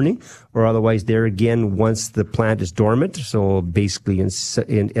light pruning, or otherwise there again, once the plant is dormant. So basically in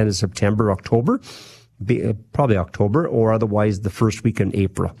end of September, October, probably October, or otherwise the first week in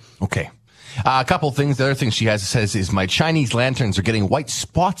April. Okay. A couple things. The other thing she says is my Chinese lanterns are getting white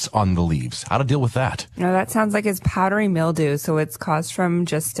spots on the leaves. How to deal with that? No, that sounds like it's powdery mildew. So it's caused from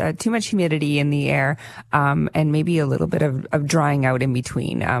just too much humidity in the air, and maybe a little bit of drying out in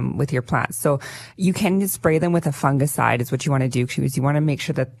between, with your plants. So you can spray them with a fungicide is what you want to do, because you want to make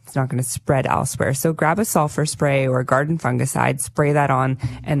sure that it's not going to spread elsewhere. So grab a sulfur spray or a garden fungicide, spray that on,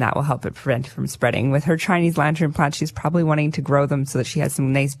 and that will help it prevent it from spreading. With her Chinese lantern plants, she's probably wanting to grow them so that she has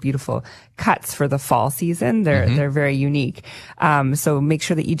some nice, beautiful cuts for the fall season. They're very unique. So make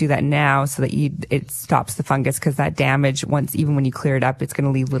sure that you do that now so that it stops the fungus, because that damage, even when you clear it up, it's going to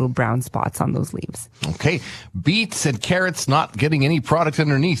leave little brown spots on those leaves. Okay. Beets and carrots not getting any product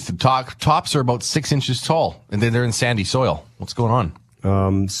underneath. The tops are about 6 inches tall, and then they're in sandy soil. What's going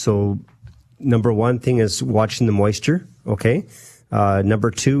on? So number one thing is watching the moisture. Okay.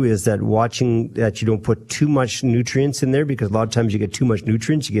 Number two is that watching that you don't put too much nutrients in there, because a lot of times you get too much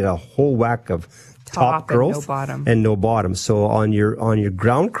nutrients, you get a whole whack of top growth and no bottom. So on your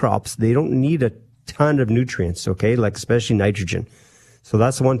ground crops, they don't need a ton of nutrients, okay? Like especially nitrogen. So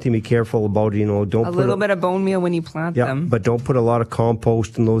that's one thing to be careful about, don't put a little bit of bone meal when you plant them. But don't put a lot of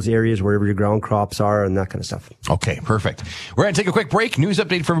compost in those areas wherever your ground crops are and that kind of stuff. Okay, perfect. We're going to take a quick break. News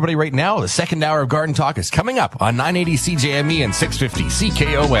update for everybody right now. The second hour of Garden Talk is coming up on 980 CJME and 650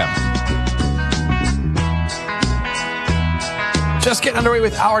 CKOM. Just getting underway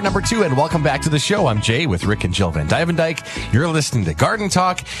with hour number 2, and welcome back to the show. I'm Jay with Rick and Jill vanDuyvendyk. You're listening to Garden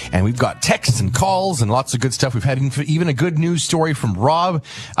Talk, and we've got texts and calls and lots of good stuff. We've had even a good news story from Rob.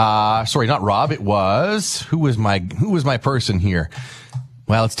 Sorry, not Rob. It was, who was my person here?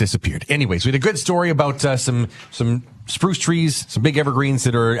 Well, it's disappeared. Anyways, we had a good story about some spruce trees, some big evergreens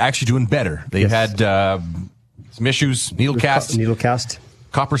that are actually doing better. They've had some issues, needle cast.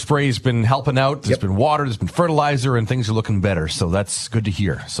 Copper spray's been helping out. There's been water, there's been fertilizer, and things are looking better. So that's good to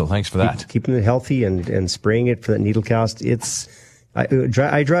hear. So thanks for that. Keeping it healthy and spraying it for that needle cast. I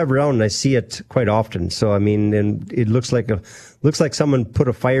drive around and I see it quite often. So I mean, and it looks like someone put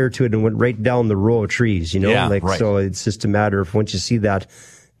a fire to it and went right down the row of trees. Yeah, right. So it's just a matter of once you see that.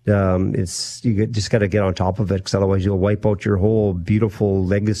 You just got to get on top of it, because otherwise you'll wipe out your whole beautiful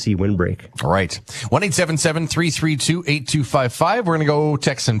legacy windbreak. All right. 1-877-332-8255. We're going to go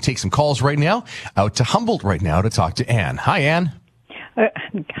text and take some calls right now. Out to Humboldt right now to talk to Anne. Hi, Anne.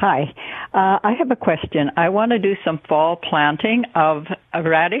 Hi. I have a question. I want to do some fall planting of a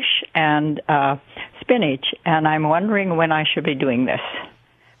radish and spinach, and I'm wondering when I should be doing this.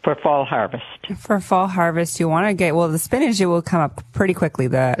 For fall harvest. For fall harvest, you want to the spinach, it will come up pretty quickly.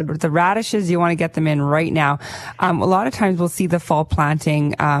 The radishes, you want to get them in right now. A lot of times we'll see the fall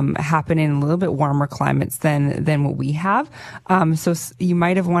planting, happen in a little bit warmer climates than what we have. So you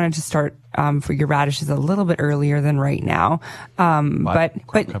might have wanted to start, for your radishes a little bit earlier than right now. But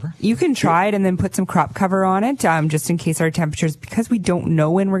you can try it and then put some crop cover on it, just in case our temperatures, because we don't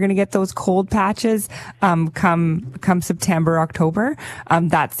know when we're going to get those cold patches, come September, October.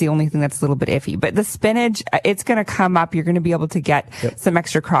 That's the only thing that's a little bit iffy. But the spinach, it's going to come up. You're going to be able to get some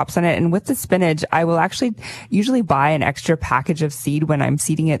extra crops on it. And with the spinach, I will actually usually buy an extra package of seed when I'm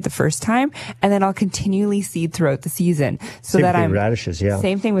seeding it the first time, and then I'll continually seed throughout the season. So Same thing with radishes,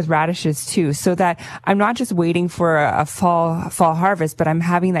 Same thing with radishes too. So that I'm not just waiting for a fall harvest, but I'm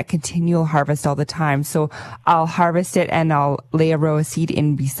having that continual harvest all the time. So I'll harvest it and I'll lay a row of seed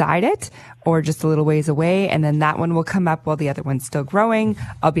in beside it, or just a little ways away, and then that one will come up while the other one's still growing.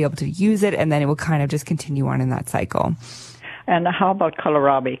 I'll be able to use it, and then it will kind of just continue on in that cycle. And how about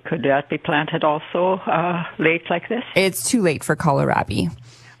kohlrabi? Could that be planted also late like this? It's too late for kohlrabi.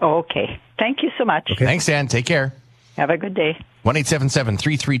 Okay. Thank you so much. Okay. Thanks, Ann. Take care. Have a good day.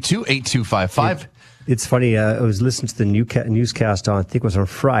 1-877-332-8255. It's funny. I was listening to the newscast on, I think it was on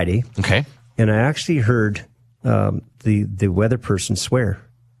Friday. Okay. And I actually heard the weather person swear.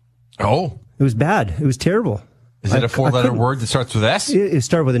 Oh. It was bad. It was terrible. Is it a 4-letter word that starts with S? It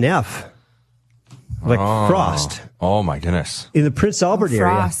started with an F. Like frost. Oh, my goodness. In the Prince Albert area.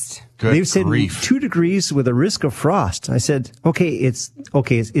 Frost. Good They've said grief. 2 degrees with a risk of frost. I said, it's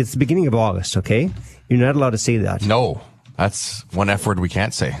the beginning of August, okay? You're not allowed to say that. No. That's one F word we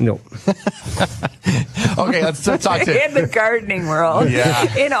can't say. No. Okay, let's talk to... In the gardening world.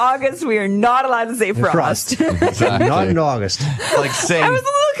 Yeah. In August, we are not allowed to say frost. Exactly. Not in August. Like saying... I was a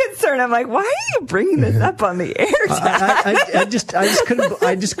little concerned. I'm like, why are you bringing this up on the air, Dad? I just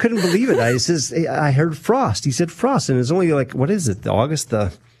couldn't believe it. I heard frost. He said frost, and it's only like, what is it? What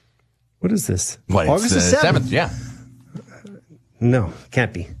is this? What, August it's the 7th. Yeah. No,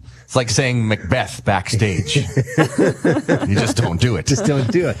 can't be. It's like saying Macbeth backstage. You just don't do it. Just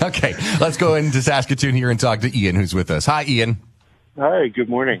don't do it. Okay, let's go into Saskatoon here and talk to Ian, who's with us. Hi, Ian. Hi, good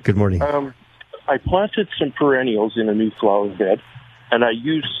morning. Good morning. I planted some perennials in a new flower bed, and I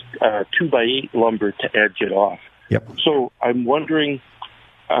used 2x8 lumber to edge it off. Yep. So I'm wondering,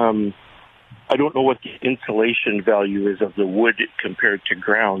 I don't know what the insulation value is of the wood compared to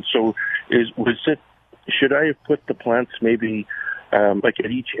ground. So should I have put the plants maybe like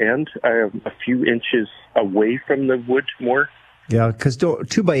at each end, a few inches away from the wood more? Yeah, because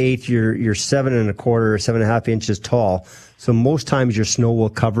 2x8, you're 7.25, 7.5 inches tall. So most times your snow will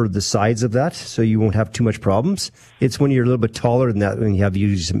cover the sides of that, so you won't have too much problems. It's when you're a little bit taller than that when you have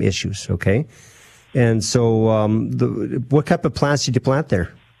usually some issues. Okay, and so what type of plants did you plant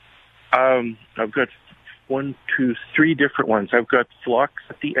there? I've got 1, 2, 3 different ones. I've got phlox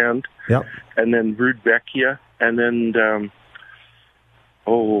at the end, yep, and then rudbeckia, and then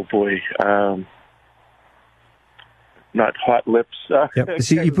not hot lips. Yep.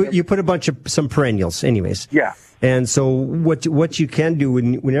 So you put a bunch of some perennials, anyways. Yeah. And so what you can do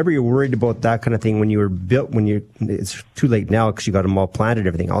whenever you're worried about that kind of thing, it's too late now because you got them all planted,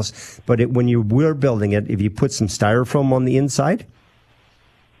 everything else. But when you were building it, if you put some styrofoam on the inside,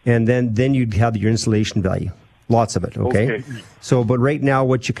 and then you'd have your insulation value. Lots of it, okay? So, but right now,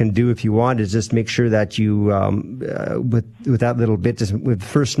 what you can do if you want is just make sure that you, with that little bit, just with the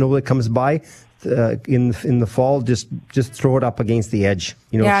first snow that comes by, in the fall, just throw it up against the edge.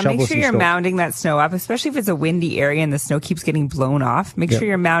 Make sure you're mounting that snow up, especially if it's a windy area and the snow keeps getting blown off. Make sure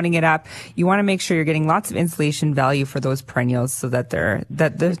you're mounting it up. You want to make sure you're getting lots of insulation value for those perennials so that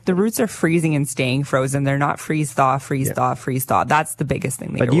the roots are freezing and staying frozen. They're not freeze thaw. That's the biggest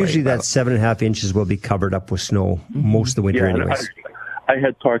thing. But usually that 7.5 inches will be covered up with snow most of the winter, anyways. I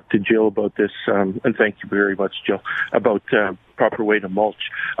had talked to Jill about this, and thank you very much, Jill, about proper way to mulch.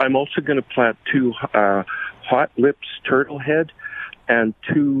 I'm also going to plant 2 hot lips turtle head and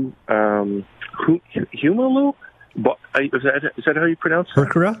 2 humalu. Is that how you pronounce it?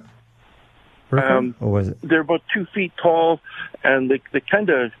 Herkera? Or was it? They're about 2 feet tall, and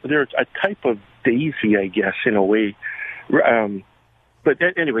they're a type of daisy, I guess, in a way. But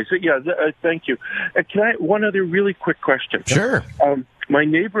anyways, thank you. Can one other really quick question? Sure. My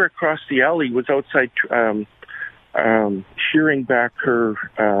neighbor across the alley was outside shearing back her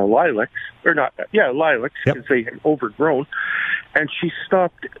lilacs, because they had overgrown, and she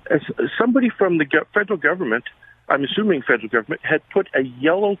stopped. Somebody from the federal government, I'm assuming federal government, had put a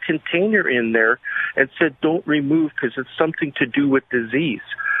yellow container in there and said, don't remove because it's something to do with disease.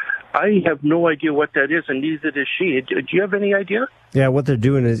 I have no idea what that is, and neither does she. Do you have any idea? Yeah, what they're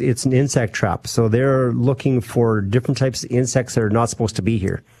doing is it's an insect trap. So they're looking for different types of insects that are not supposed to be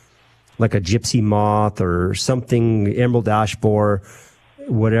here, like a gypsy moth or something, emerald ash borer,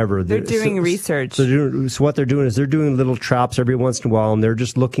 whatever. They're doing research. So what they're doing is they're doing little traps every once in a while, and they're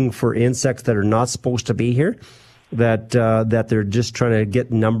just looking for insects that are not supposed to be here, that they're just trying to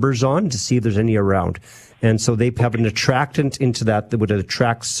get numbers on to see if there's any around. And so they have an attractant into that would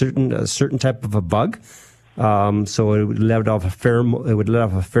attract a certain type of a bug. So it would let off a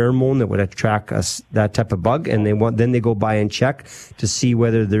pheromone that would attract that type of bug, and then they go by and check to see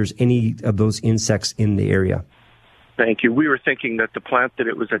whether there's any of those insects in the area. Thank you. We were thinking that the plant that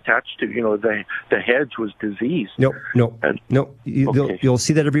it was attached to, the hedge was diseased. No. You'll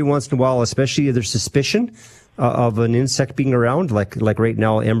see that every once in a while, especially if there's suspicion of an insect being around, like right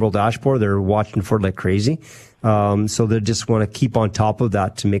now, emerald ash borer, they're watching for it like crazy. So they just want to keep on top of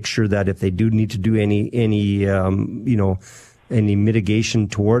that to make sure that if they do need to do any mitigation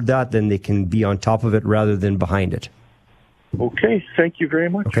toward that, then they can be on top of it rather than behind it. Okay. Thank you very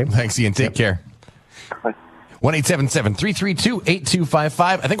much. Okay. Thanks, Ian. Take care. Bye. 1-877-332-8255.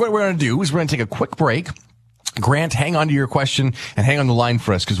 I think what we're going to do is we're going to take a quick break. Grant, hang on to your question and hang on the line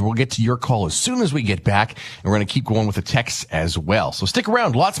for us because we'll get to your call as soon as we get back, and we're going to keep going with the texts as well. So stick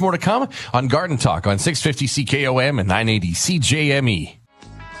around. Lots more to come on Garden Talk on 650 CKOM and 980 CJME.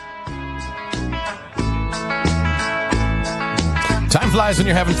 Time flies when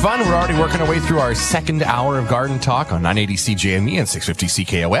you're having fun. We're already working our way through our second hour of Garden Talk on 980 CJME and 650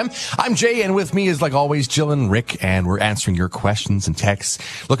 CKOM. I'm Jay, and with me is, like always, Jill and Rick, and we're answering your questions and texts,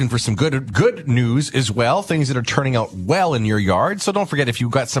 looking for some good news as well, things that are turning out well in your yard. So don't forget, if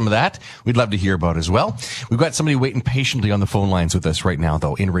you've got some of that, we'd love to hear about as well. We've got somebody waiting patiently on the phone lines with us right now,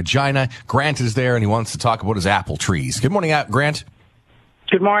 though, in Regina. Grant is there, and he wants to talk about his apple trees. Good morning, Grant.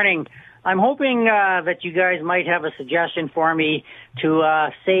 Good morning. I'm hoping that you guys might have a suggestion for me to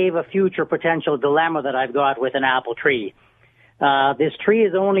save a future potential dilemma that I've got with an apple tree. This tree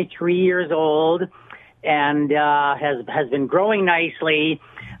is only 3 years old and has been growing nicely,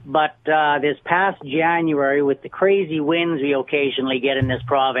 but this past January, with the crazy winds we occasionally get in this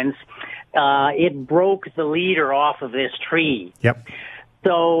province, it broke the leader off of this tree. Yep.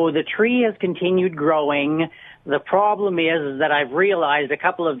 So the tree has continued growing. The problem is that I've realized a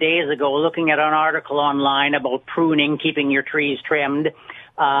couple of days ago, looking at an article online about pruning, keeping your trees trimmed,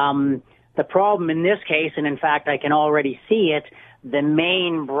 the problem in this case, and in fact I can already see it, the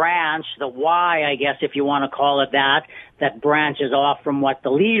main branch, the Y, I guess if you want to call it that branches off from what the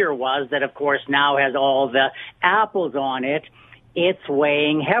leader was, that of course now has all the apples on it, it's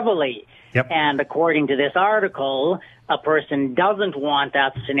weighing heavily. Yep. And according to this article, a person doesn't want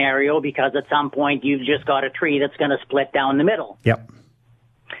that scenario because at some point you've just got a tree that's going to split down the middle. Yep.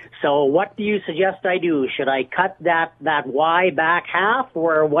 So what do you suggest I do? Should I cut that Y back half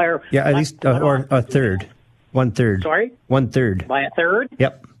or where? Yeah, at least or a third. 1/3. Sorry? 1/3. By a third?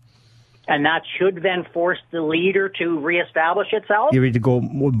 Yep. And that should then force the leader to reestablish itself? You need to go,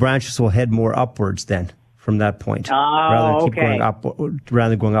 branches will head more upwards then. From that point, rather than keep going up,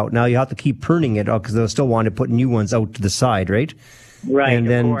 rather than going out. Now you have to keep pruning it because they'll still want to put new ones out to the side, right? Right. And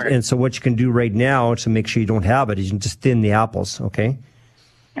then, of course. and so what you can do right now to make sure you don't have it is you can just thin the apples, okay?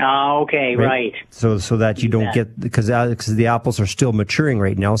 Okay, right. So that you don't get, because the apples are still maturing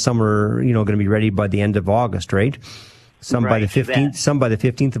right now. Some are, going to be ready by the end of August, right? Some by the 15th, some by the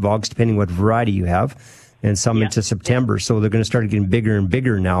 15th of August, depending what variety you have. And some into September. So they're going to start getting bigger and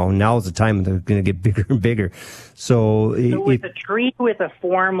bigger now. Now's the time they're going to get bigger and bigger. So with a tree with a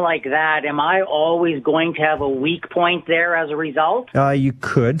form like that, am I always going to have a weak point there as a result? You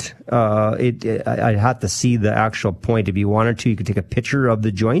could. I'd have to see the actual point. If you wanted to, you could take a picture of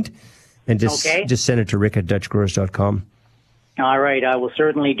the joint and just send it to rick@dutchgrowers.com. All right, I will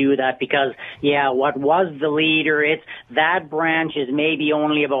certainly do that because, what was the leader? That branch is maybe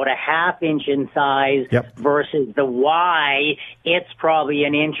only about a half-inch in size versus the Y, it's probably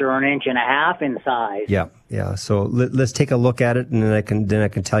an inch or an inch and a half in size. Yeah. So let's take a look at it, and then I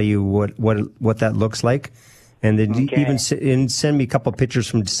can tell you what that looks like, and then even send me a couple of pictures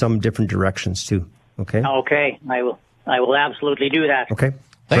from some different directions too. Okay. Okay, I will absolutely do that. Okay.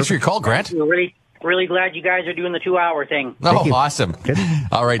 Thanks for your call, Grant. Really glad you guys are doing the 2-hour thing. Oh, awesome. Good.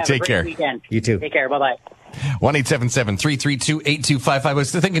 All right, Have take a great care. Weekend. You too. Take care. Bye-bye. 1-877-332-8255. I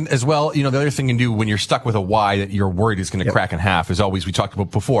was thinking as well, the other thing you can do when you're stuck with a Y that you're worried is going to crack in half is always, we talked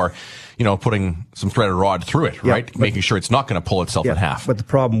about before, putting some threaded rod through it, right? Making sure it's not going to pull itself in half. But the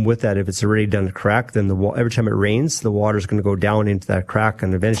problem with that, if it's already done a crack, then every time it rains, the water's going to go down into that crack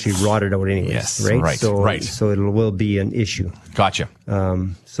and eventually rot it out anyways. Yes, right? Right. So it will be an issue. Gotcha.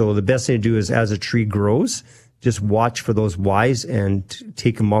 So the best thing to do is as a tree grows, just watch for those Ys and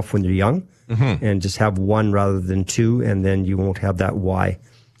take them off when they're young. And just have one rather than two, and then you won't have that Y.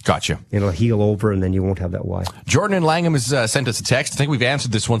 Gotcha. It'll heal over, and then you won't have that Y. Jordan in Langham has sent us a text. I think we've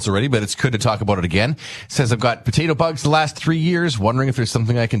answered this once already, but it's good to talk about it again. Says, I've got potato bugs the last 3 years, wondering if there's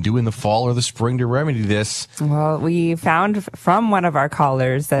something I can do in the fall or the spring to remedy this. Well, we found from one of our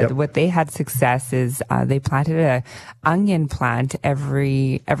callers that what they had success is they planted a onion plant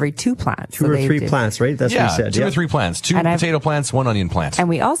every 2 plants. Two or three plants, right? That's what you said. 2 or 3 plants. 2 potato plants, 1 onion plant. And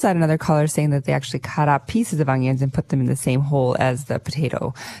we also had another caller saying that they actually cut up pieces of onions and put them in the same hole as the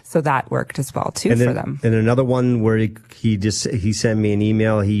potato. So that worked as well too for them. And another one where he sent me an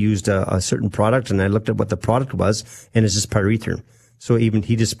email. He used a certain product, and I looked at what the product was, and it's just pyrethrum. So even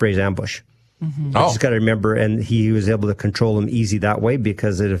he just sprays ambush. Mm-hmm. You just got to remember, and he was able to control them easy that way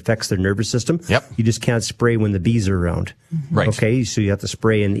because it affects their nervous system. Yep. You just can't spray when the bees are around. Mm-hmm. Right. Okay. So you have to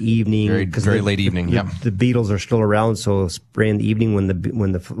spray in the evening. Very late evening. The beetles are still around, so spray in the evening when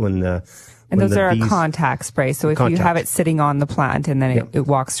the And those are a contact spray. So if you have it sitting on the plant and then it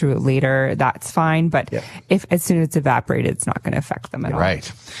walks through it later, that's fine. But if as soon as it's evaporated, it's not going to affect them at all.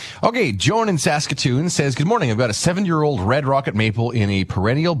 Right. Okay. Joan in Saskatoon says, good morning. I've got a 7-year-old red rocket maple in a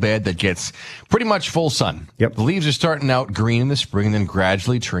perennial bed that gets pretty much full sun. The leaves are starting out green in the spring and then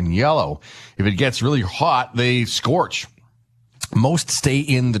gradually turn yellow. If it gets really hot, they scorch. Most stay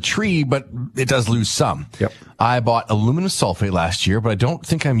in the tree, but it does lose some. I bought aluminum sulfate last year, but I don't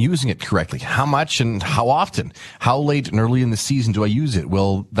think I'm using it correctly. How much and how often? How late and early in the season do I use it?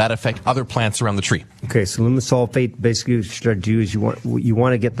 Will that affect other plants around the tree? Okay, so aluminum sulfate, basically what you start to do is you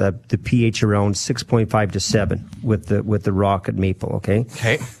want to get the pH around 6.5 to 7 with the rocket maple, okay?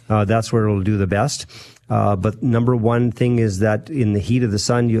 That's where it'll do the best. But number one thing is that in the heat of the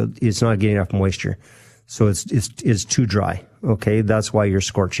sun, it's not getting enough moisture. So it's too dry. Okay. That's why you're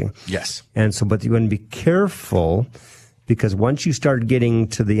scorching. Yes. And so, but you want to be careful because once you start getting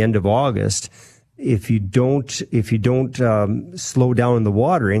to the end of August, if you don't slow down in the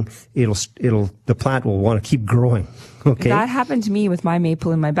watering, the plant will want to keep growing. Okay. That happened to me with my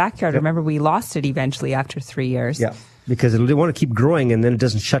maple in my backyard. Remember, we lost it eventually after 3 years. Yeah. Because it'll want to keep growing and then it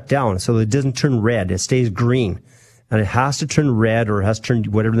doesn't shut down. So it doesn't turn red. It stays green. And it has to turn red or it has to turn,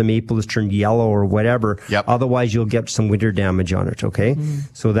 whatever the maple is turned yellow or whatever. Otherwise you'll get some winter damage on it. Okay.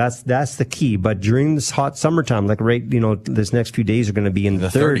 So that's the key. But during this hot summertime, like this next few days are going to be in the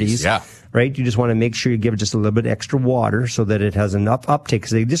 30s. Right. You just want to make sure you give it just a little bit extra water so that it has enough uptake.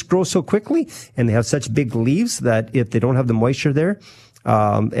 Cause they just grow so quickly and they have such big leaves that if they don't have the moisture there,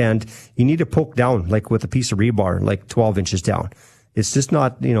 and you need to poke down like with a piece of rebar, like 12 inches down. It's just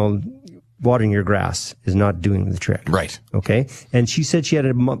not, watering your grass is not doing the trick. Right. Okay. And she said she had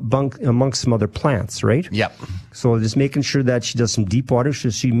it amongst some other plants, right? Yep. So just making sure that she does some deep water. So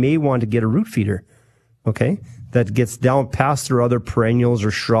she may want to get a root feeder. Okay. That gets down past her other perennials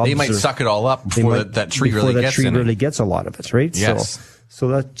or shrubs. They might suck it all up before that tree really gets a lot of it, right? Yes. So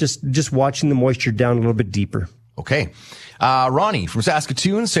that just watching the moisture down a little bit deeper. Okay. Ronnie from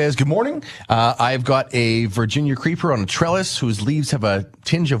Saskatoon says, good morning. I've got a Virginia creeper on a trellis whose leaves have a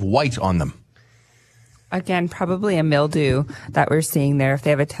tinge of white on them. Again, probably a mildew that we're seeing there if they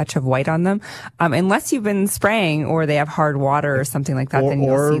have a touch of white on them. Unless you've been spraying or they have hard water or something like that, then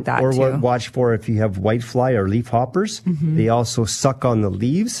you'll see that too. Or watch for if you have whitefly or leaf hoppers. They also suck on the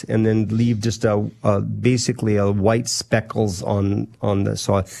leaves and then leave just basically a white speckles on the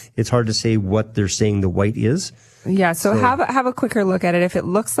soil. It's hard to say what they're saying the white is. Yeah, so have a quicker look at it. If it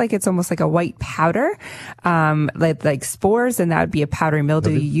looks like it's almost like a white powder, like spores, then that would be a powdery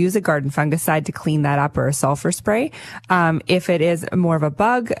mildew. You use a garden fungicide to clean that up or a sulfur spray. If it is more of a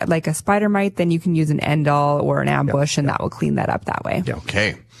bug, like a spider mite, then you can use an Endol or an ambush and that will clean that up that way.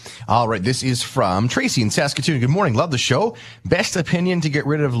 Okay. All right. This is from Tracy in Saskatoon. Good morning. Love the show. Best opinion to get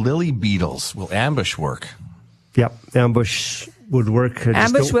rid of lily beetles. Will ambush work? Yep. Ambush would work.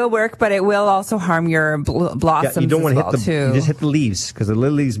 Ambush will work, but it will also harm your blossoms. You don't want to hit you just hit the leaves because the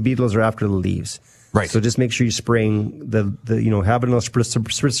lilies beetles are after the leaves. Right. So just make sure you're spraying have it in a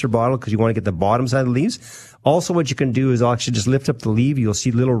spritzer bottle because you want to get the bottom side of the leaves. Also, what you can do is actually just lift up the leaf. You'll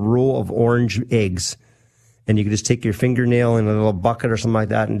see a little row of orange eggs. And you can just take your fingernail in a little bucket or something like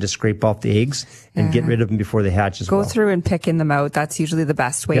that and just scrape off the eggs and get rid of them before they hatch as well. Go through and picking them out. That's usually the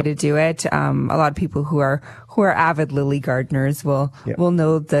best way to do it. A lot of people who are avid lily gardeners will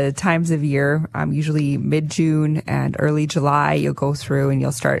know the times of year, usually mid-June and early July. You'll go through and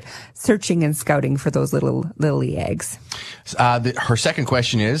you'll start searching and scouting for those little lily eggs. Her second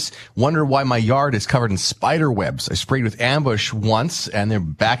question is, wonder why my yard is covered in spider webs. I sprayed with ambush once and they're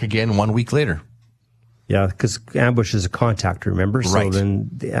back again 1 week later. Yeah, because ambush is a contact, remember? Right. So then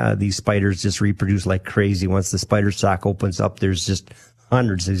these spiders just reproduce like crazy. Once the spider sac opens up, there's just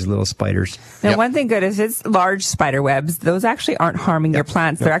hundreds of these little spiders. Now, one thing good is it's large spider webs. Those actually aren't harming your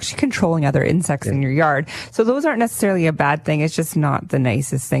plants. They're actually controlling other insects in your yard. So those aren't necessarily a bad thing. It's just not the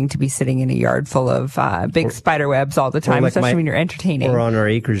nicest thing to be sitting in a yard full of big spider webs all the time, especially when you're entertaining. Or on our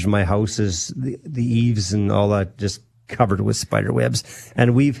acres, my house is the eaves and all that just covered with spider webs,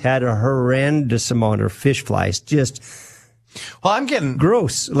 and we've had a horrendous amount of fish flies. I'm getting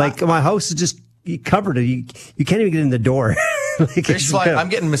gross. Like my house is just covered. You can't even get in the door. Fish fly. I'm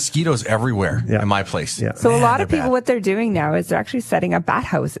getting mosquitoes everywhere in my place. Yeah. So a lot of people, what they're doing now is they're actually setting up bat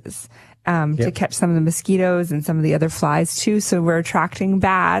houses. To catch some of the mosquitoes and some of the other flies too. So we're attracting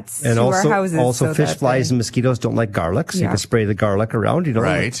bats and to our houses. Also, fish flies and mosquitoes don't like garlic, so you can spray the garlic around.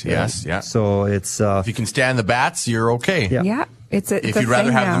 Right. Yes. Yeah. So it's if you can stand the bats, you're okay. Yeah. It's if you'd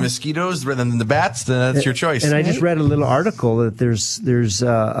rather have the mosquitoes rather than the bats, then that's your choice. And I just read a little article that there's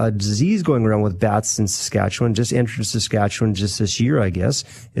a disease going around with bats in Saskatchewan, just entered Saskatchewan just this year, I guess.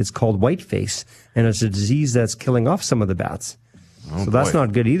 It's called whiteface, and it's a disease that's killing off some of the bats. So that's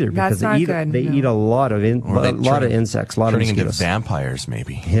not good either, because they eat a lot of insects, a lot of mosquitoes. Turning into vampires,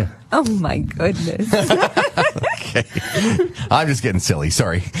 maybe. Yeah. Oh my goodness. Okay. I'm just getting silly.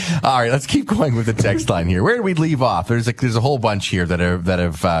 Sorry. All right, let's keep going with the text line here. Where did we leave off? There's a whole bunch here that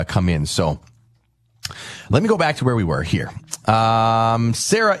have come in. So let me go back to where we were here.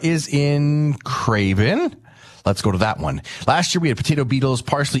 Sarah is in Craven. Let's go to that one. Last year we had potato beetles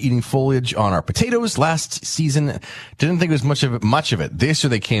partially eating foliage on our potatoes. Last season, didn't think it was much of it. This year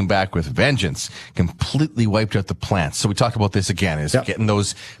they came back with vengeance, completely wiped out the plants. So we talked about this again, is getting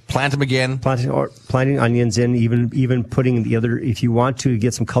those, plant them again. Planting onions in, even putting the other, if you want to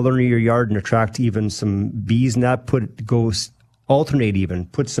get some color in your yard and attract even some bees and that, alternate even.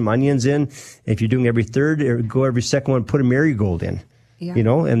 Put some onions in. If you're doing every third, or go every second one, put a marigold in. Yeah. You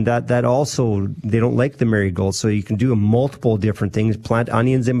know, and that also, they don't like the marigold. So you can do multiple different things. Plant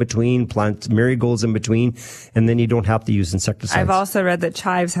onions in between, plant marigolds in between, and then you don't have to use insecticides. I've also read that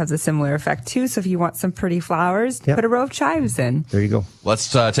chives has a similar effect too. So if you want some pretty flowers, put a row of chives in. There you go.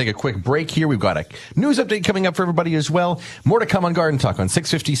 Let's take a quick break here. We've got a news update coming up for everybody as well. More to come on Garden Talk on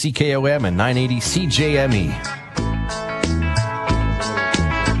 650 CKOM and 980 CJME.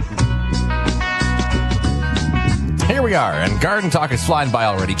 Here we are, and Garden Talk is flying by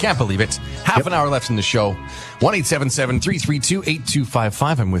already. Can't believe it. Half an hour left in the show.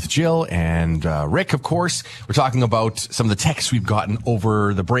 1-877-332-8255. I'm with Jill and Rick, of course. We're talking about some of the texts we've gotten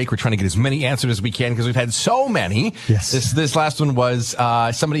over the break. We're trying to get as many answers as we can because we've had so many. Yes. This last one was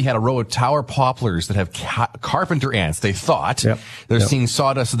somebody had a row of tower poplars that have carpenter ants. They thought they're seeing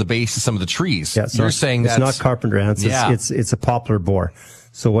sawdust at the base of some of the trees. Yeah, so you're saying it's not carpenter ants. It's a poplar borer.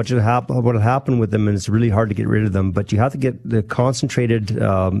 So what will happen with them, and it's really hard to get rid of them, but you have to get the concentrated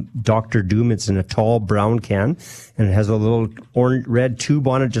Dr. Doom. It's in a tall brown can, and it has a little red tube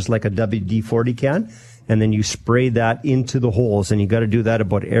on it, just like a WD-40 can. And then you spray that into the holes, and you got to do that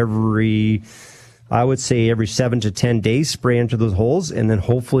about every 7 to 10 days. Spray into those holes, and then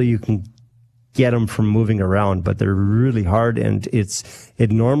hopefully you can get them from moving around. But they're really hard, and it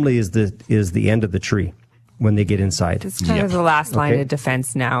normally is the end of the tree when they get inside. It's kind of the last line of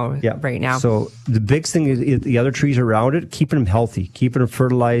defense right now. So the big thing is the other trees around it, keeping them healthy, keeping them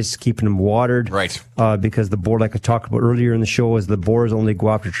fertilized, keeping them watered. Right. Because the boar, like I talked about earlier in the show, is the boars only go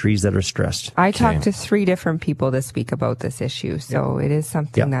after trees that are stressed. I talked to 3 different people this week about this issue, so it is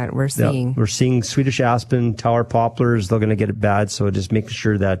something that we're seeing. We're seeing Swedish aspen, tower poplars, they're going to get it bad, so just making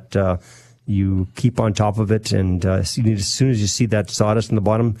sure that you keep on top of it, and as soon as you see that sawdust in the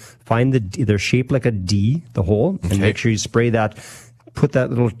bottom, find they're shaped like a D, the hole, and make sure you spray that. Put that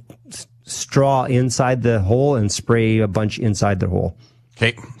little straw inside the hole and spray a bunch inside the hole.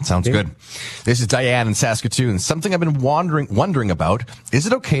 Okay, sounds good. This is Diane in Saskatoon. Something I've been wondering about: is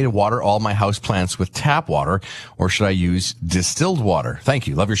it okay to water all my house plants with tap water, or should I use distilled water? Thank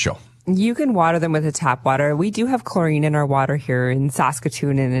you. Love your show. You can water them with the tap water. We do have chlorine in our water here in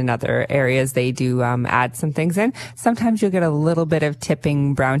Saskatoon and in other areas. They do add some things in. Sometimes you'll get a little bit of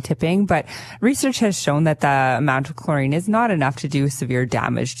brown tipping, but research has shown that the amount of chlorine is not enough to do severe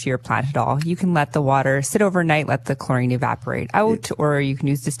damage to your plant at all. You can let the water sit overnight, let the chlorine evaporate out, or you can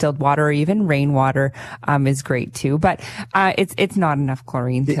use distilled water, or even rainwater is great too. But it's not enough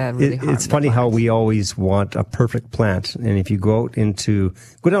chlorine to really harm. It's funny how we always want a perfect plant, and if you go down to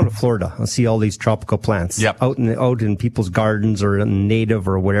Florida, I'll see all these tropical plants out in people's gardens or in native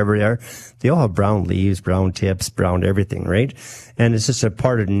or whatever they are. They all have brown leaves, brown tips, brown everything, right? And it's just a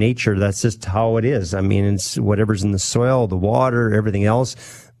part of nature. That's just how it is. I mean, it's whatever's in the soil, the water, everything else.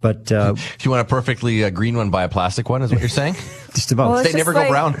 But if you want a perfectly green one, buy a plastic one, is what you're saying? Just about. Well, they never go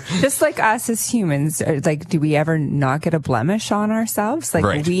brown. Just like us as humans, do we ever not get a blemish on ourselves?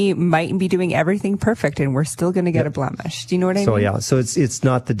 We might be doing everything perfect, and we're still going to get a blemish. Do you know what I mean? So it's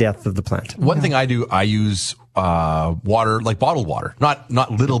not the death of the plant. One thing I do, I use water, like bottled water, not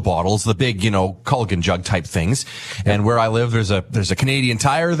little bottles, the big, Culligan jug type things. And where I live, there's a Canadian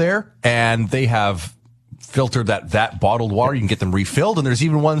Tire there, and they have filtered that bottled water. You can get them refilled, and there's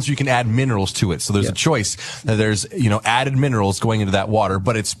even ones you can add minerals to it. So there's a choice. There's added minerals going into that water,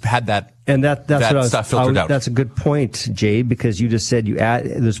 but it's had that stuff filtered out. That's a good point, Jay, because you just said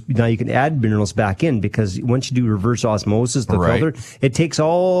now you can add minerals back in, because once you do reverse osmosis, the filter, it takes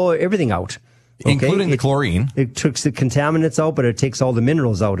everything out. Okay? Including the chlorine. It takes the contaminants out, but it takes all the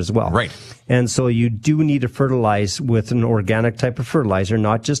minerals out as well. Right. And so you do need to fertilize with an organic type of fertilizer,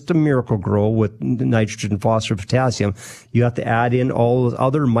 not just a Miracle Grow with nitrogen, phosphorus, potassium. You have to add in all those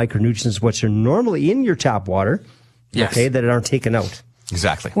other micronutrients which are normally in your tap water, Yes. okay, that aren't taken out.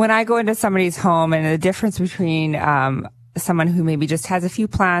 Exactly. When I go into somebody's home, and the difference between someone who maybe just has a few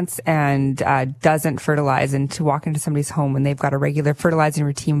plants and doesn't fertilize, and to walk into somebody's home when they've got a regular fertilizing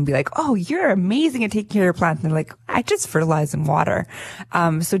routine and be like, oh, you're amazing at taking care of your plants. And they're like, I just fertilize and water.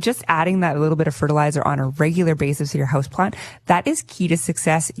 So just adding that little bit of fertilizer on a regular basis to your house plant, that is key to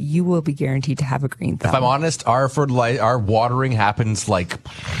success. You will be guaranteed to have a green thumb. If I'm honest, our watering happens like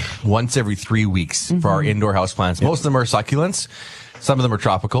once every 3 weeks for our indoor houseplants. Most of them are succulents. Some of them are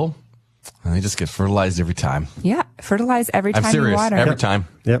tropical. And they just get fertilized every time. Yeah, fertilize every time I'm serious. you water. Every time.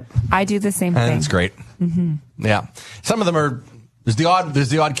 Yep. I do the same And thing. it's great. Yeah. Some of them are, there's the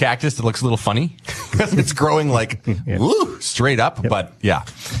odd cactus that looks a little funny because it's growing like, woo, straight up. But yeah,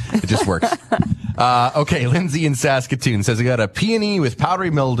 it just works. Okay. Lindsay in Saskatoon says, I got a peony with powdery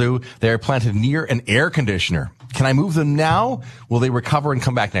mildew. They're planted near an air conditioner. Can I move them now? Will they recover and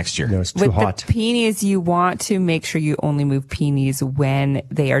come back next year? No, it's too With hot. the peonies, you want to make sure you only move peonies when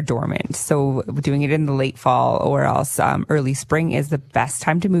they are dormant. So doing it in the late fall or else early spring is the best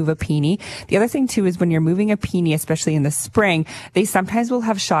time to move a peony. The other thing too is when you're moving a peony, especially in the spring, they sometimes will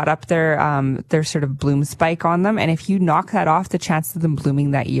have shot up their sort of bloom spike on them. And if you knock that off, the chance of them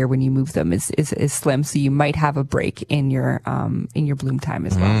blooming that year when you move them is slim. So you might have a break in your bloom time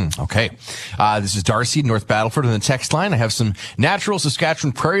as well. Okay. This is Darcy, North Battleford, on the text line. I have some natural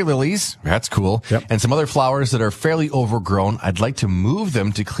Saskatchewan prairie lilies. That's cool. Yep. And some other flowers that are fairly overgrown. I'd like to move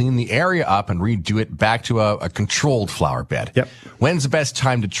them to clean the area up and redo it back to a controlled flower bed. Yep. When's the best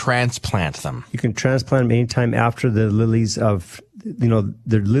time to transplant them? You can transplant them anytime after the lilies of, the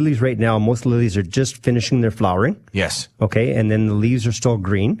lilies right now, most lilies are just finishing their flowering. Yes. Okay. And then the leaves are still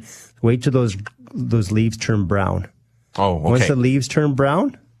green. Wait till those leaves turn brown. Oh, okay. Once the leaves turn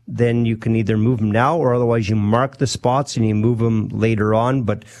brown, then you can either move them now or otherwise you mark the spots and you move them later on.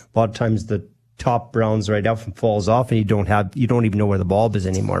 But a lot of times the top browns right out and falls off and you don't even know where the bulb is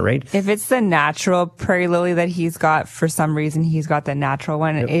anymore, right? If it's the natural prairie lily that he's got, for some reason he's got the natural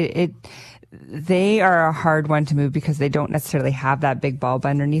one, they are a hard one to move because they don't necessarily have that big bulb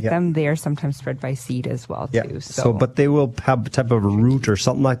underneath them. They are sometimes spread by seed as well too. So, but they will have a type of a root or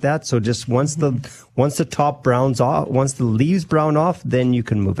something like that. So just once the top browns off, once the leaves brown off, then you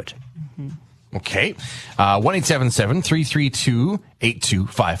can move it. Okay.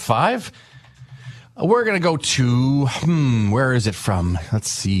 1-877-332-8255. We're going to go to, where is it from? Let's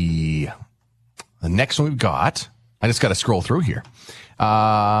see. The next one we've got, I just got to scroll through here.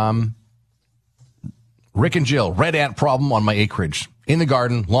 Rick and Jill, red ant problem on my acreage. In the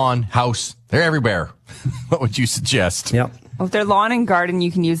garden, lawn, house, they're everywhere. What would you suggest? Yep. Well, if they're lawn and garden,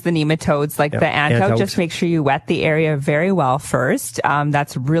 you can use the nematodes like the ant out. Just make sure you wet the area very well first.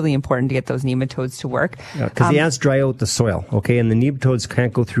 That's really important to get those nematodes to work. Because the ants dry out the soil, okay? And the nematodes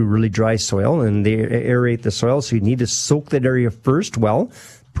can't go through really dry soil and they aerate the soil. So you need to soak that area first well,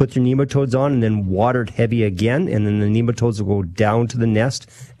 put your nematodes on and then water it heavy again. And then the nematodes will go down to the nest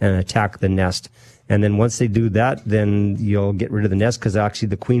and attack the nest. And then once they do that, then you'll get rid of the nest because actually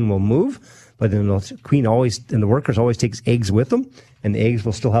the queen will move. But then the queen always, and the workers always takes eggs with them, and the eggs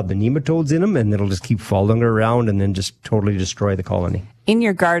will still have the nematodes in them, and it'll just keep following around and then just totally destroy the colony. In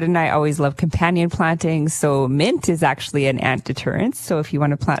your garden, I always love companion planting. So mint is actually an ant deterrent. So if you want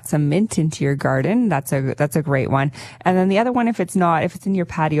to plant some mint into your garden, that's a great one. And then the other one, if it's in your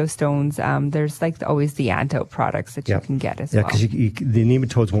patio stones, there's always the ant out products that you can get as well. Yeah, because the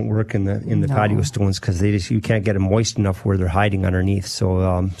nematodes won't work in the patio stones because you can't get them moist enough where they're hiding underneath.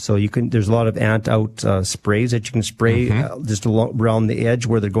 So there's a lot of ant out sprays that you can spray just around the edge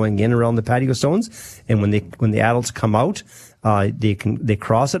where they're going in around the patio stones. And when the adults come out, they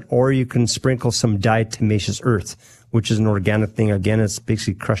cross it, or you can sprinkle some diatomaceous earth, which is an organic thing. Again, it's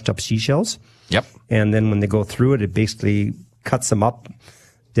basically crushed up seashells. Yep. And then when they go through it, it basically cuts them up.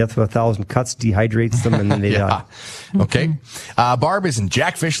 Death of 1,000 cuts dehydrates them, and then they die. Okay. Barb is in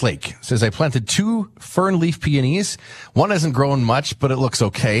Jackfish Lake. Says, I planted 2 fern leaf peonies. One hasn't grown much, but it looks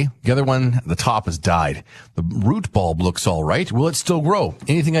okay. The other one, the top has died. The root bulb looks all right. Will it still grow?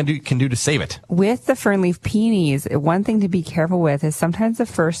 Anything I can do to save it? With the fern leaf peonies, one thing to be careful with is sometimes the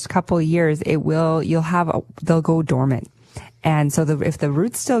first couple of years, they'll go dormant. And so if the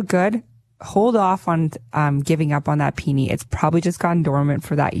root's still good, hold off on giving up on that peony. It's probably just gone dormant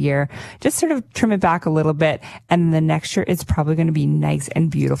for that year. Just sort of trim it back a little bit, and the next year it's probably going to be nice and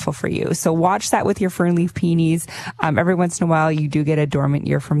beautiful for you. So watch that with your fern leaf peonies. Every once in a while you do get a dormant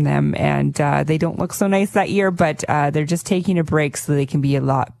year from them, and they don't look so nice that year, but they're just taking a break so they can be a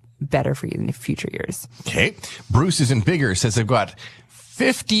lot better for you in the future years. Okay. Bruce is in Bigger, says they've got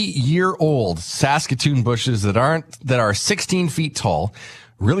 50-year-old Saskatoon bushes that are 16 feet tall,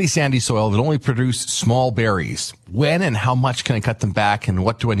 really sandy soil that only produce small berries. When and how much can I cut them back, and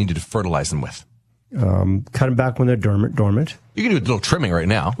what do I need to fertilize them with? Cut them back when they're dormant. You can do a little trimming right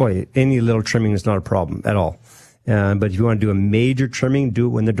now. Well, any little trimming is not a problem at all. But if you want to do a major trimming, do it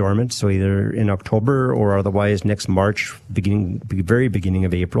when they're dormant. So either in October or otherwise next March, very beginning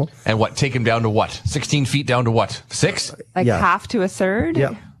of April. And take them down to what? 16 feet down to what? 6? Like half to a third?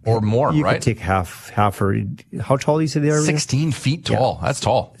 Yeah. Or more, you right? You can take half, or how tall do you say they are? 16 feet tall. Yeah. That's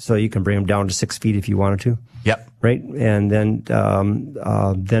tall. So you can bring them down to 6 feet if you wanted to. Yep. Right. And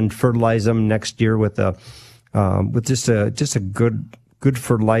then fertilize them next year with just a good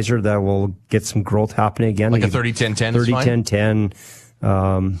fertilizer that will get some growth happening again. Like a 30-10-10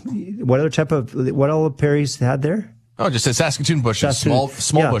 30-10-10. What other berries had there? Oh, just a Saskatoon bushes, small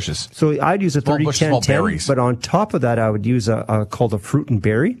bushes. So I'd use a 30-10-10, but on top of that, I would use called a fruit and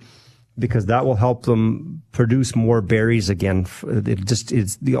berry, because that will help them produce more berries again.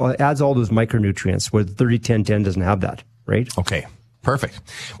 It adds all those micronutrients, where the 30-10-10 doesn't have that, right? Okay. Perfect.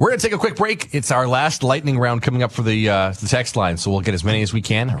 We're going to take a quick break. It's our last lightning round coming up for the text line, so we'll get as many as we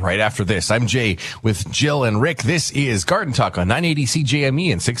can right after this. I'm Jay with Jill and Rick. This is Garden Talk on 980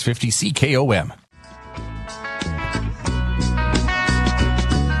 CJME and 650 CKOM.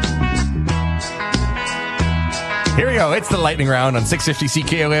 Here we go. It's the lightning round on 650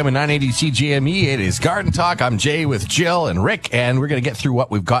 CKOM and 980 CJME. It is Garden Talk. I'm Jay with Jill and Rick, and we're going to get through what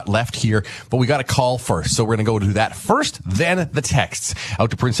we've got left here, but we got a call first. So we're going to go to that first, then the texts.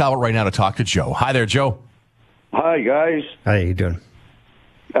 Out to Prince Albert right now to talk to Joe. Hi there, Joe. Hi, guys. How you doing?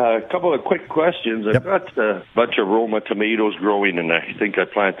 A couple of quick questions. I've got a bunch of Roma tomatoes growing, and I think I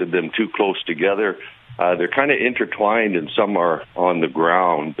planted them too close together. They're kind of intertwined, and some are on the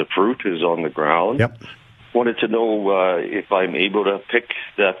ground. The fruit is on the ground. Yep. Wanted to know if I'm able to pick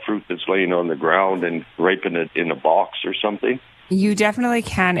that fruit that's laying on the ground and ripen it in a box or something. You definitely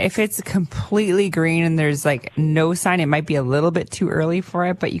can. If it's completely green and there's like no sign, it might be a little bit too early for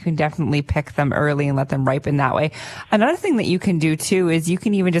it, but you can definitely pick them early and let them ripen that way. Another thing that you can do too is you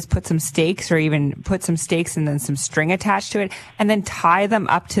can even just put some stakes, or even put some stakes and then some string attached to it, and then tie them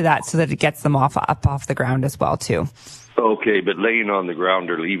up to that so that it gets them off the ground as well too. Okay, but laying on the ground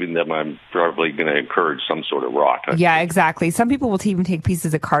or leaving them, I'm probably going to encourage some sort of rot. Yeah, exactly. Some people will even take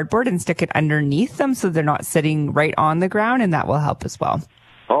pieces of cardboard and stick it underneath them so they're not sitting right on the ground, and that will help as well.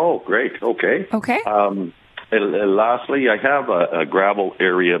 Oh, great. Okay. Okay. Lastly, I have a gravel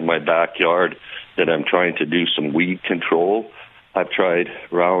area in my backyard that I'm trying to do some weed control. I've tried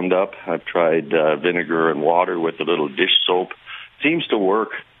Roundup. I've tried vinegar and water with a little dish soap. Seems to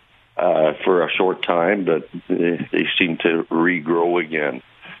work for a short time, but they seem to regrow again.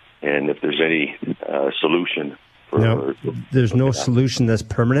 And if there's any solution. There's no solution that's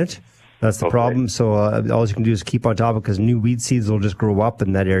permanent. That's the problem. So all you can do is keep on top of it, because new weed seeds will just grow up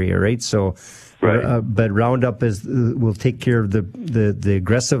in that area, right? So, but Roundup will take care of the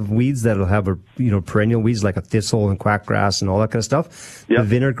aggressive weeds that'll have perennial weeds like a thistle and quackgrass and all that kind of stuff. Yep. The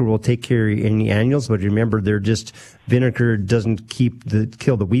vinegar will take care of any annuals, but remember, vinegar doesn't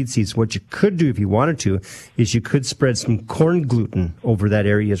kill the weed seeds. What you could do if you wanted to is you could spread some corn gluten over that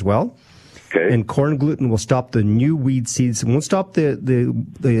area as well. Okay. And corn gluten will stop the new weed seeds. It won't stop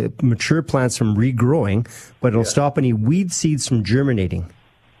the mature plants from regrowing, but it'll stop any weed seeds from germinating.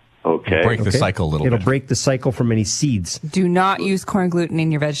 Okay. Break the cycle a little bit. It'll break the cycle from any seeds. Do not use corn gluten in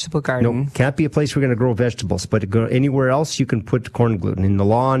your vegetable garden. No, can't be a place we're going to grow vegetables, but anywhere else you can put corn gluten. In the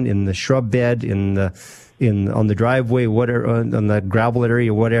lawn, in the shrub bed, on the driveway, whatever, on the gravel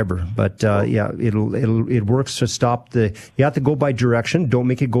area, whatever. But it works to stop you have to go by direction. Don't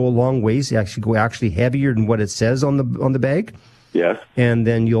make it go a long ways. You actually go heavier than what it says on the bag. Yes. And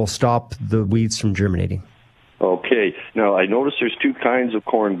then you'll stop the weeds from germinating. Okay. Now, I noticed there's two kinds of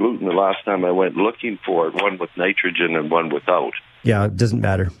corn gluten the last time I went looking for it, one with nitrogen and one without. Yeah, it doesn't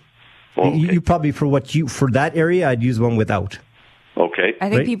matter. Okay. You probably, for that area, I'd use one without. Okay.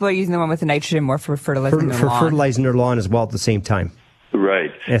 I think people are using the one with the nitrogen more for fertilizing their lawn. For fertilizing their lawn as well at the same time.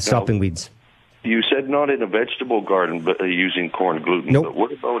 Right. And stopping weeds. You said not in a vegetable garden, but using corn gluten. Nope. But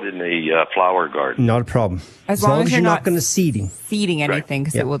what about in a flower garden? Not a problem. As long as you're not going to seeding anything,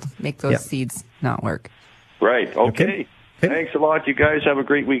 because it will make those seeds not work. Right. Okay. Thanks a lot, you guys. Have a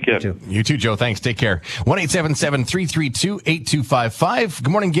great weekend. You too, Joe. Thanks. Take care. 1-877-332-8255.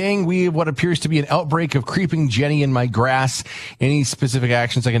 Good morning, gang. We have what appears to be an outbreak of creeping Jenny in my grass. Any specific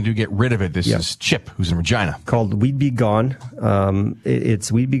actions I can do to get rid of it? This is Chip, who's in Regina. Called Weed Be Gone.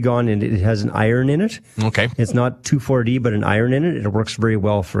 It's Weed Be Gone, and it has an iron in it. Okay. It's not 2,4-D, but an iron in it. It works very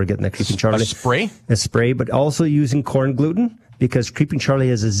well for getting that Creeping Charlie. A spray? A spray, but also using corn gluten, because Creeping Charlie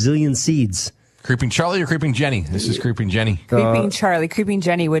has a zillion seeds. Creeping Charlie or Creeping Jenny? This is Creeping Jenny. Creeping Charlie. Creeping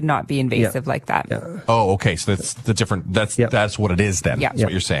Jenny would not be invasive like that. Yeah. Oh, okay. So that's the different. That's what it is then. Yeah. That's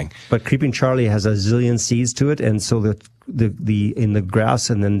what you're saying. But Creeping Charlie has a zillion seeds to it, and so the in the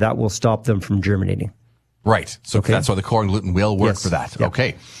grass, and then that will stop them from germinating. Right. So that's why the corn gluten will work for that. Yeah.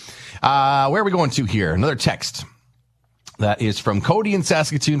 Okay. Where are we going to here? Another text. That is from Cody in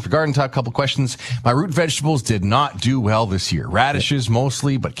Saskatoon for Garden Talk. Couple questions. My root vegetables did not do well this year. Radishes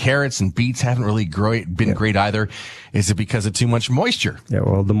mostly, but carrots and beets haven't really been great either. Is it because of too much moisture? Yeah,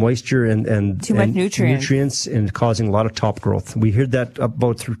 well, the moisture and too much nutrients and causing a lot of top growth. We heard that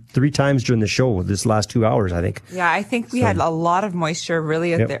about three times during the show this last 2 hours, I think. Yeah, I think we had a lot of moisture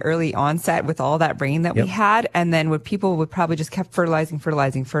really at the early onset with all that rain that we had. And then what people would probably just kept fertilizing.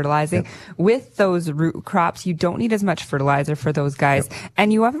 With those root crops, you don't need as much fertilizer for those guys.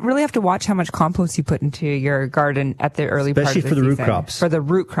 And you really have to watch how much compost you put into your garden at the early part of the season. Especially for the root crops. For the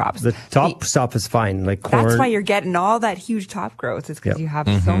root crops. The top stuff is fine, like corn. That's why you're getting all that huge top growth, is because you have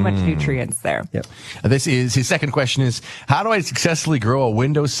so much nutrients there. Yep. This is his second question is, how do I successfully grow a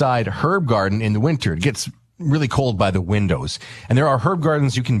window-side herb garden in the winter? It gets really cold by the windows. And there are herb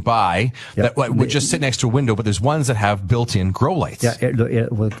gardens you can buy that would just sit next to a window, but there's ones that have built-in grow lights. Yeah,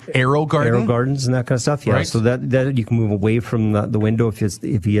 Aero gardens and that kind of stuff. Yeah, right. So that you can move away from the window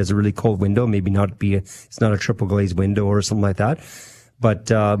if he has a really cold window. Maybe it's not a triple glazed window or something like that. But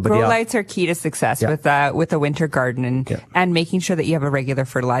grow lights are key to success with a winter garden and making sure that you have a regular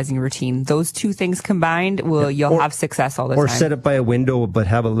fertilizing routine. Those two things combined you'll have success all the time. Or set it by a window, but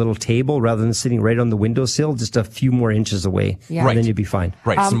have a little table rather than sitting right on the windowsill, just a few more inches away. Yeah. And then you'll be fine.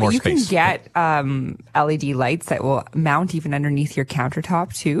 Right, some more space. You can get LED lights that will mount even underneath your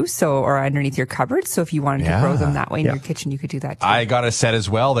countertop too, or underneath your cupboard. So if you wanted to grow them that way in your kitchen, you could do that too. I got a set as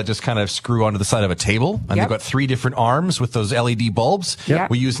well that just kind of screw onto the side of a table, and they've got 3 different arms with those LED bulbs. Yep.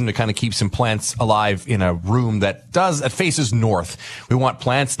 We use them to kind of keep some plants alive in a room that faces north. We want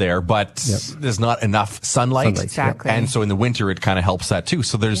plants there, but there's not enough sunlight. Exactly. And so in the winter, it kind of helps that too.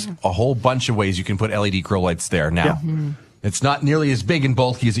 So there's a whole bunch of ways you can put LED grow lights there now. Yeah. It's not nearly as big and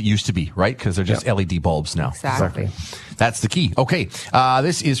bulky as it used to be, right? Because they're just LED bulbs now. Exactly. That's the key. Okay.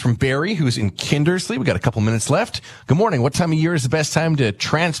 This is from Barry, who's in Kindersley. We got a couple minutes left. Good morning. What time of year is the best time to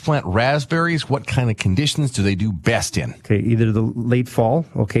transplant raspberries? What kind of conditions do they do best in? Okay. Either the late fall,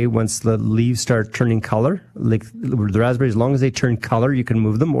 once the leaves start turning color, like the raspberries, as long as they turn color, you can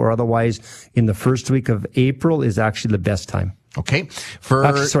move them, or otherwise in the first week of April is actually the best time. Okay.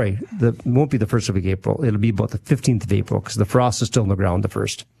 It won't be the first week of April. It'll be about the 15th of April because the frost is still in the ground the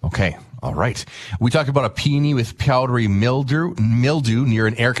first. Okay. All right. We talked about a peony with powdery mildew near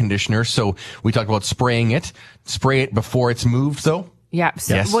an air conditioner. So we talked about spraying it. Spray it before it's moved, though? Yeah.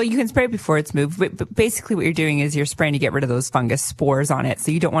 Well, you can spray it before it's moved, but basically what you're doing is you're spraying to get rid of those fungus spores on it.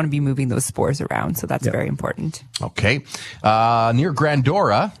 So you don't want to be moving those spores around. So that's very important. Okay. Near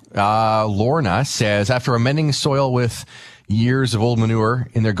Grandora, Lorna says, after amending soil with years of old manure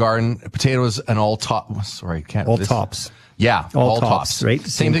in their garden, potatoes and all tops. Yeah, all tops. Right.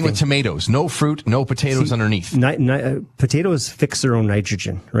 Same thing with tomatoes. No fruit, no potatoes underneath. Potatoes fix their own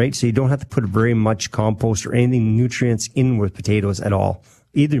nitrogen, right? So you don't have to put very much compost or anything nutrients in with potatoes at all.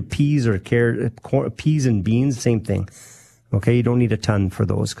 Either peas or peas and beans, same thing. Okay, you don't need a ton for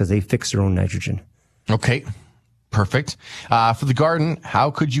those because they fix their own nitrogen. Okay. Perfect. For the garden,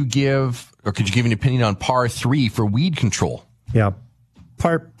 could you give an opinion on par 3 for weed control? Yeah.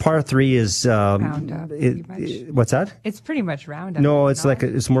 Par 3 is, Roundup. What's that? It's pretty much Roundup. No, it's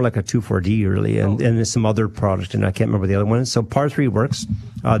it's more like a 2,4-D really, and there's some other product, and I can't remember the other one. So par 3 works.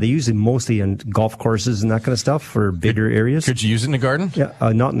 They use it mostly in golf courses and that kind of stuff for bigger areas. Could you use it in the garden? Yeah.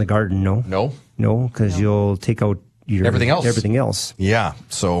 Not in the garden. No. No, because you'll take out everything else. Yeah.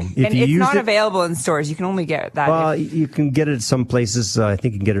 So if it's not available in stores, you can only get that. Well, you can get it at some places. I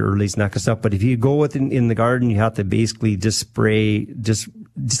think you can get it early and that kind of stuff. But if you go with it in the garden, you have to basically just spray just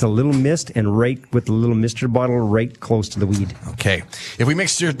a little mist and right with the little mister bottle right close to the weed. Okay. If we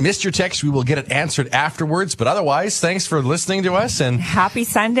missed your text, we will get it answered afterwards. But otherwise, thanks for listening to us and happy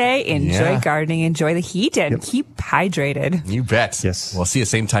Sunday. Enjoy gardening, enjoy the heat, and keep hydrated. You bet. Yes. We'll see you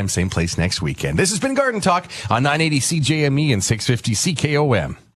same time, same place next weekend. This has been Garden Talk on 980 CJME and 650 CKOM.